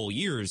Super Bowl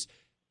years,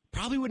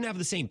 probably wouldn't have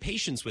the same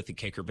patience with the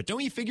kicker. But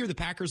don't you figure the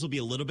Packers will be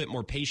a little bit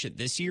more patient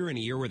this year, in a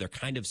year where they're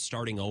kind of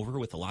starting over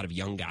with a lot of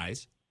young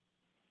guys?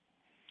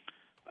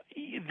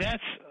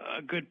 That's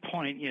a good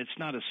point. It's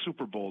not a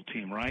Super Bowl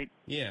team, right?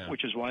 Yeah.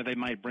 Which is why they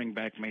might bring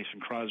back Mason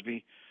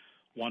Crosby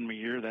one more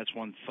year. That's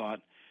one thought.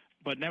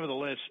 But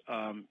nevertheless,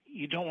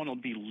 you don't want to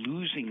be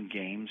losing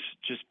games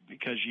just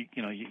because you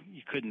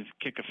couldn't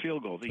kick a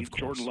field goal.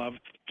 Jordan Love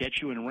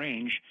gets you in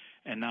range,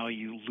 and now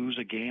you lose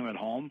a game at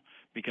home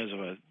because of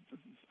a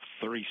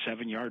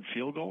 37-yard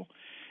field goal.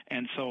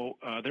 And so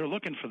they're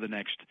looking for the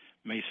next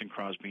Mason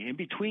Crosby. In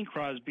between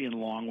Crosby and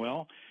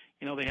Longwell,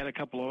 they had a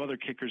couple of other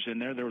kickers in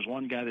there. There was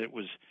one guy that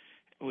was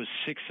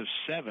 6 of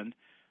 7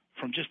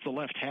 from just the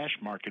left hash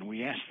mark, and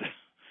we asked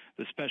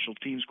the special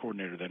teams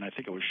coordinator then, I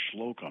think it was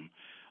Slocum,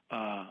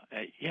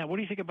 what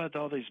do you think about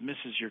all these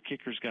misses your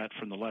kickers got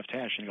from the left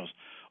hash? And he goes,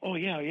 oh,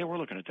 yeah, we're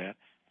looking at that.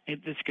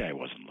 This guy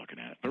wasn't looking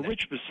at it. But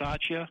Rich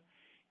Bisaccia,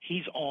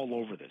 he's all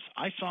over this.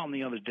 I saw him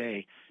the other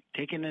day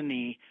taking a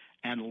knee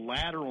and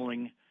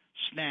lateraling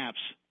snaps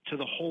to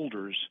the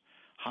holders,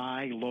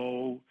 high,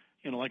 low,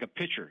 like a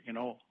pitcher,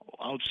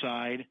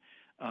 outside.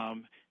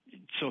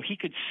 So he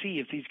could see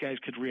if these guys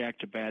could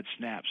react to bad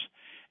snaps.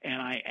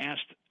 And I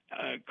asked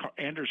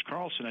Anders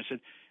Carlson, I said,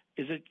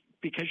 is it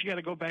because you got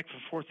to go back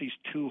and forth these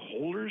two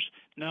holders?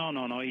 No.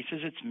 He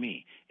says, it's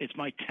me. It's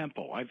my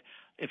tempo.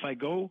 If I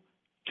go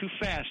too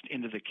fast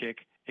into the kick,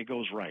 it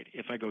goes right.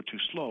 If I go too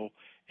slow,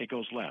 it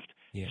goes left.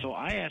 Yeah. So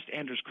I asked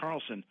Anders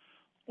Carlson,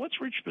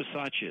 what's Rich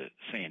Bisaccia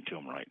saying to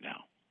him right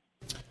now?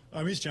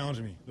 He's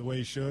challenging me the way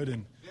he should,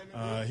 and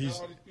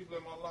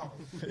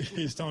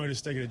he's telling me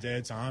to take it a day at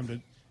a time,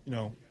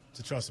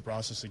 to trust the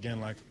process.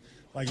 Again,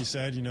 like you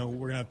said,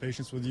 we're gonna have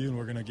patience with you, and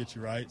we're gonna get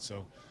you right.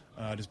 So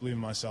just believe in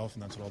myself,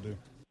 and that's what I'll do.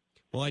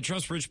 Well, I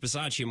trust Rich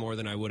Bisaccia more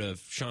than I would have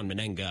Sean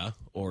Menenga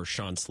or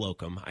Sean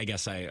Slocum. I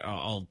guess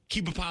I'll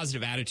keep a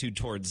positive attitude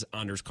towards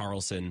Anders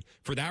Carlson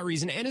for that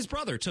reason. And his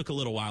brother took a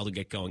little while to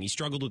get going. He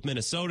struggled with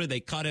Minnesota.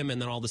 They cut him,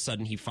 and then all of a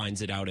sudden he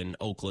finds it out in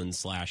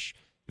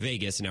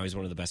Oakland/Vegas, and now he's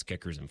one of the best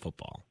kickers in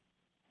football.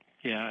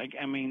 Yeah,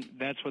 I mean,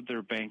 that's what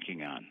they're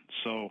banking on.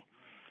 So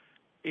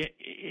if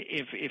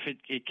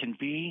it can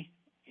be,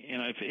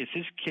 if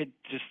this kid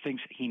just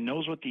thinks he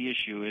knows what the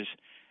issue is,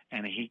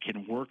 and he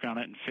can work on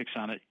it and fix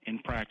on it in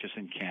practice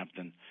in camp,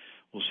 then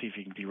we'll see if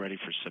he can be ready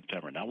for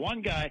September. Now,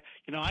 one guy,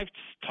 I've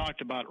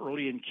talked about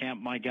early in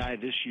camp, my guy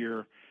this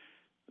year,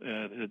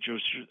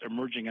 just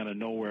emerging out of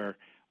nowhere,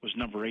 was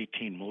number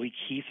 18, Malik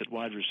Heath at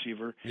wide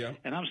receiver. Yeah.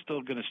 And I'm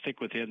still going to stick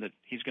with him that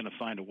he's going to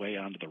find a way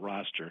onto the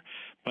roster.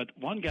 But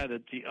one guy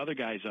that the other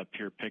guys up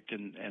here picked,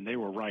 and they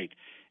were right,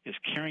 is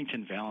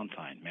Carrington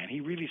Valentine. Man, he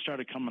really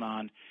started coming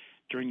on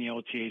during the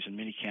OTAs and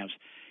mini camps.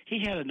 He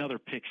had another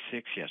pick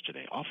 6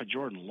 yesterday off of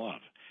Jordan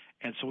Love.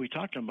 And so we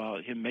talked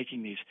about him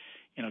making these,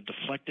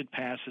 deflected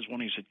passes when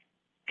he's at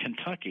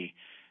Kentucky.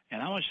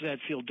 And how much does that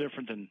feel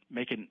different than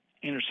making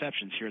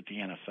interceptions here at the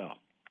NFL?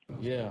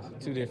 Yeah,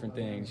 two different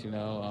things,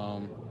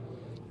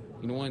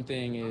 one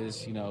thing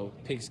is,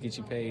 picks get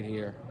you paid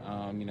here,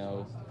 and,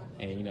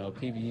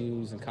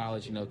 PBUs in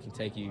college, can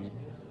take you,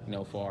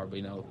 far,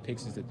 but,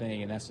 picks is the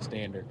thing, and that's the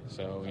standard.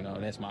 So,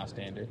 that's my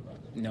standard.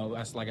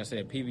 That's like I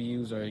said,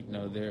 PBUs are,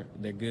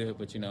 they're good,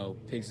 but,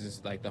 picks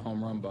is like the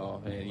home run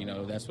ball,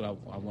 and, that's what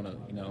I want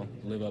to,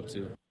 live up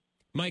to.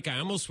 Mike, I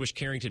almost wish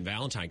Carrington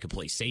Valentine could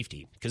play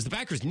safety because the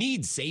Packers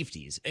need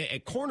safeties.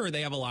 At corner,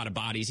 they have a lot of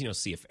bodies,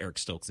 see if Eric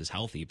Stokes is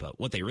healthy, but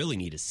what they really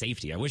need is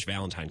safety. I wish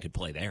Valentine could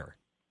play there.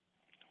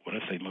 What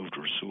if they moved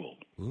Rasul?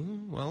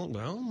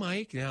 Well,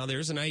 Mike, now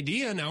there's an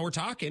idea. Now we're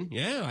talking.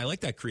 Yeah, I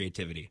like that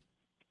creativity.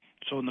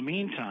 So in the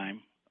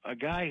meantime, a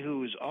guy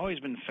who has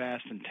always been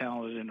fast and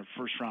talented and a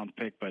first-round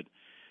pick, but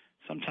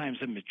sometimes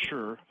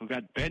immature, who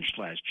got benched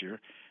last year,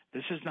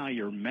 This is now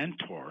your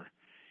mentor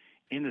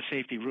in the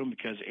safety room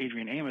because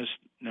Adrian Amos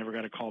never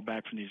got a call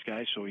back from these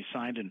guys, so he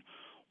signed and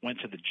went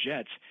to the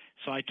Jets.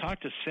 So I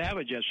talked to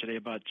Savage yesterday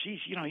about, geez,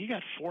 you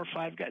got 4 or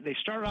 5 guys. They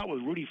started out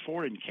with Rudy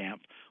Ford in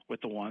camp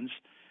with the ones.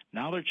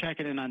 Now they're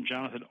checking in on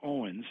Jonathan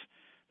Owens.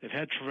 They've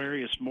had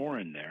Travarius Moore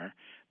in there.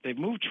 They've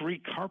moved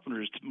Tariq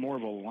Carpenter to more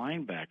of a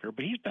linebacker,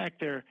 but he's back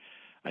there.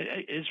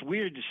 It's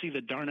weird to see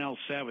the Darnell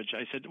Savage.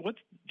 I said, "What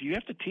do you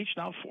have to teach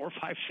now? 4 or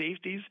 5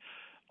 safeties,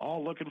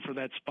 all looking for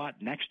that spot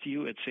next to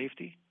you at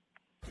safety?"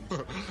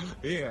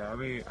 Yeah, I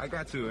mean, I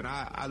got to, and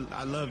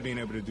I love being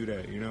able to do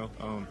that.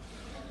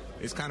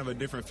 It's kind of a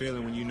different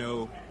feeling when you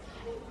know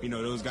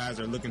those guys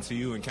are looking to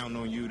you and counting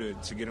on you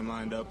to get them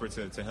lined up or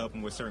to help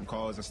them with certain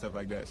calls and stuff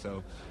like that.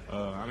 So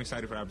I'm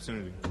excited for the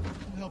opportunity.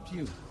 Who helped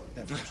you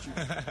that first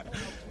year?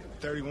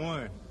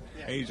 31.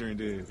 Yeah. Adrian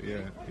did.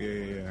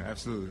 Yeah,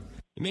 absolutely.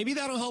 Maybe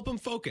that'll help him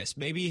focus.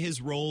 Maybe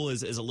his role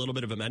as a little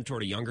bit of a mentor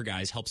to younger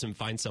guys helps him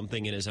find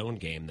something in his own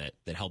game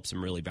that helps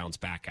him really bounce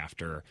back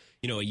after,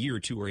 a year or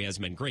two where he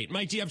hasn't been great.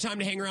 Mike, do you have time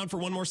to hang around for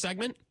one more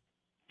segment?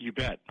 You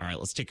bet. All right,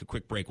 let's take a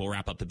quick break. We'll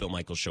wrap up the Bill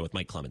Michaels Show with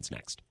Mike Clemens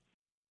next.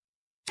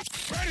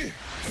 Ready?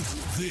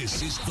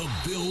 This is the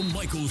Bill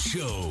Michaels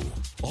Show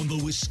on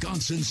the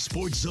Wisconsin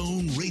Sports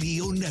Zone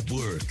Radio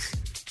Network.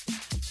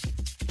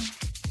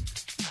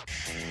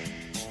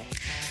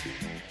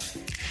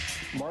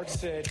 Mark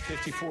said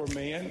 $54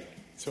 million,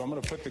 so I'm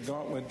going to put the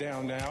gauntlet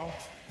down now.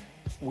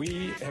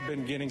 We have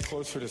been getting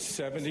closer to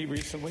 70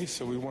 recently,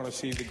 so we want to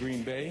see the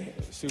Green Bay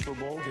Super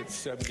Bowl get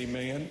 70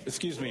 million.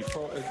 Excuse me,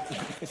 sorry,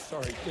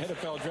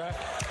 NFL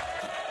draft.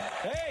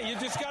 Hey, you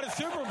just got a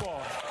Super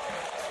Bowl.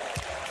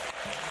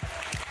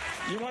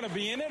 You want to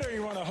be in it or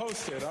you want to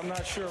host it? I'm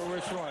not sure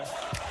which one.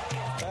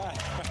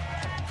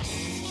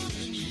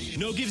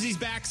 No givesies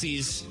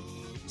backsies.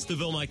 It's the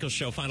Bill Michaels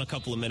Show. Final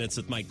couple of minutes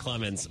with Mike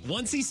Clemens.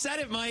 Once he said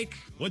it, Mike,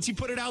 once you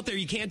put it out there,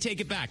 you can't take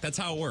it back. That's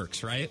how it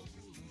works, right?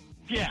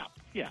 Yeah.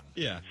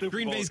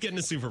 Green Bay's getting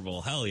a Super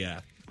Bowl. Hell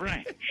yeah.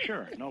 Right.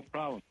 Sure. No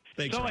problem.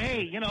 Thanks, so, Ryan.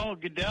 hey,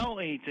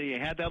 Goodell, you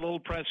had that little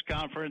press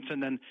conference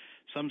and then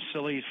some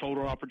silly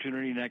photo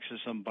opportunity next to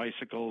some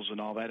bicycles and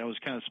all that. I was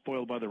kind of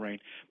spoiled by the rain.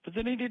 But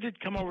then he did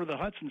come over to the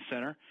Hudson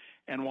Center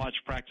and watch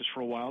practice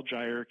for a while.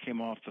 Jair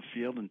came off the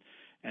field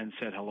and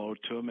said hello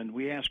to him. And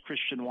we asked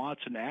Christian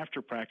Watson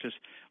after practice,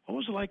 what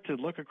was it like to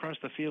look across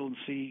the field and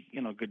see,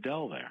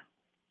 Goodell there?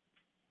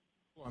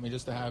 I mean,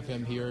 just to have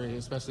him here,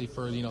 especially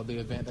for, the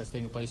event that's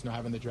taking place,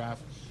 having the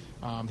draft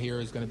here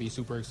is going to be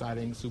super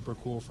exciting, super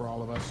cool for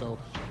all of us. So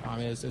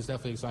it's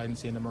definitely exciting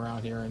seeing him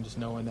around here and just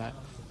knowing that,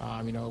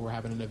 we're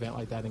having an event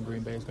like that in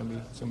Green Bay is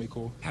going to be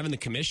cool. Having the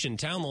commission in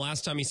town, the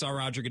last time he saw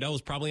Roger Goodell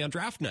was probably on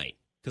draft night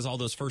because all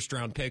those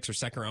first-round picks or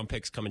second-round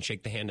picks come and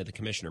shake the hand of the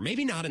commissioner.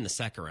 Maybe not in the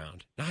second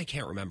round. Now I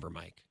can't remember,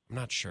 Mike. I'm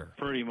not sure.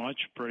 Pretty much.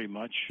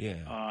 Yeah.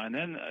 And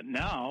then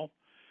now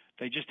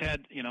they just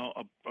had,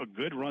 a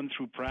good run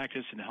through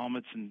practice in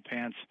helmets and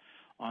pants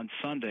on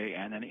Sunday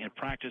and then in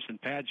practice in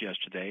pads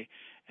yesterday.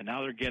 And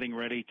now they're getting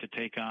ready to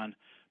take on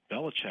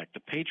Belichick. The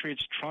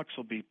Patriots trucks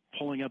will be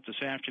pulling up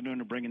this afternoon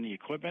to bring in the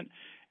equipment.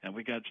 And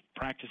we got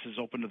practices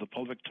open to the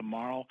public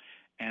tomorrow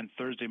and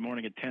Thursday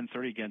morning at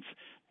 10:30 against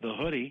the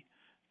Hoodie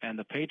and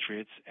the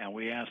Patriots. And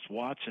we asked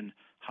Watson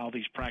how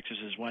these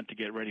practices went to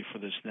get ready for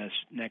this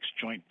next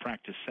joint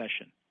practice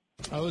session.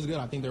 It was good.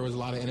 I think there was a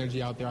lot of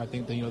energy out there. I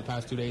think that, the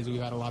past 2 days we've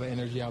had a lot of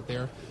energy out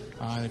there.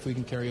 And if we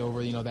can carry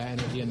over, that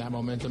energy and that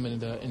momentum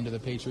into the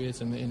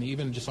Patriots and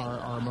even just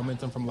our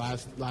momentum from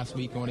last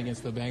week going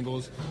against the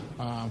Bengals,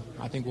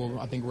 I think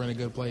we're in a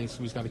good place.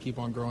 We just got to keep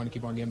on growing and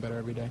keep on getting better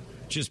every day.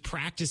 Just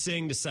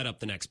practicing to set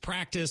up the next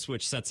practice,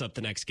 which sets up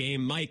the next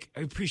game. Mike,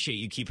 I appreciate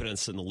you keeping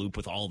us in the loop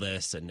with all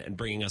this and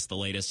bringing us the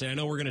latest. And I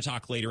know we're going to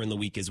talk later in the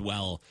week as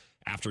well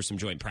after some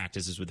joint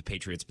practices with the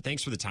Patriots. But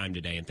thanks for the time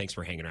today and thanks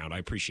for hanging around. I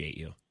appreciate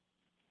you.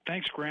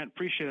 Thanks, Grant.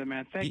 Appreciate it,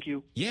 man. Thank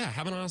you. Yeah,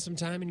 have an awesome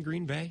time in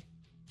Green Bay.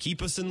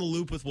 Keep us in the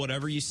loop with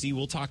whatever you see.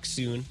 We'll talk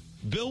soon.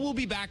 Bill will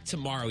be back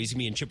tomorrow. He's going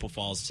to be in Chippewa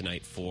Falls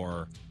tonight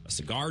for a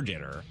cigar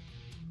dinner.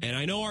 And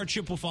I know our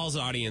Chippewa Falls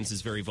audience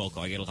is very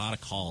vocal. I get a lot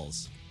of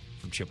calls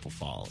from Chippewa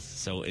Falls.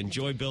 So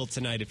enjoy Bill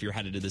tonight if you're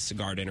headed to the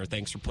cigar dinner.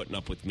 Thanks for putting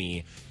up with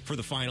me for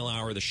the final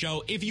hour of the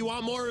show. If you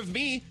want more of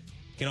me, you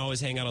can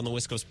always hang out on the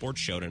Wisco Sports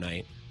Show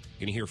tonight.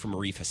 You're going to hear from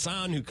Arif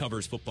Hassan, who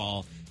covers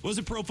football. Was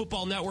a Pro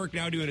Football Network,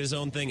 now doing his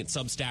own thing at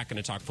Substack. Going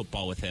to talk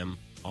football with him.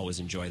 Always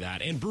enjoy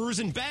that. And Brewers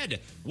in Bed,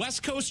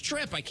 West Coast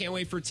trip. I can't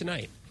wait for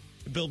tonight.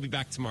 Bill will be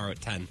back tomorrow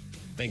at 10.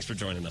 Thanks for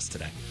joining us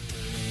today.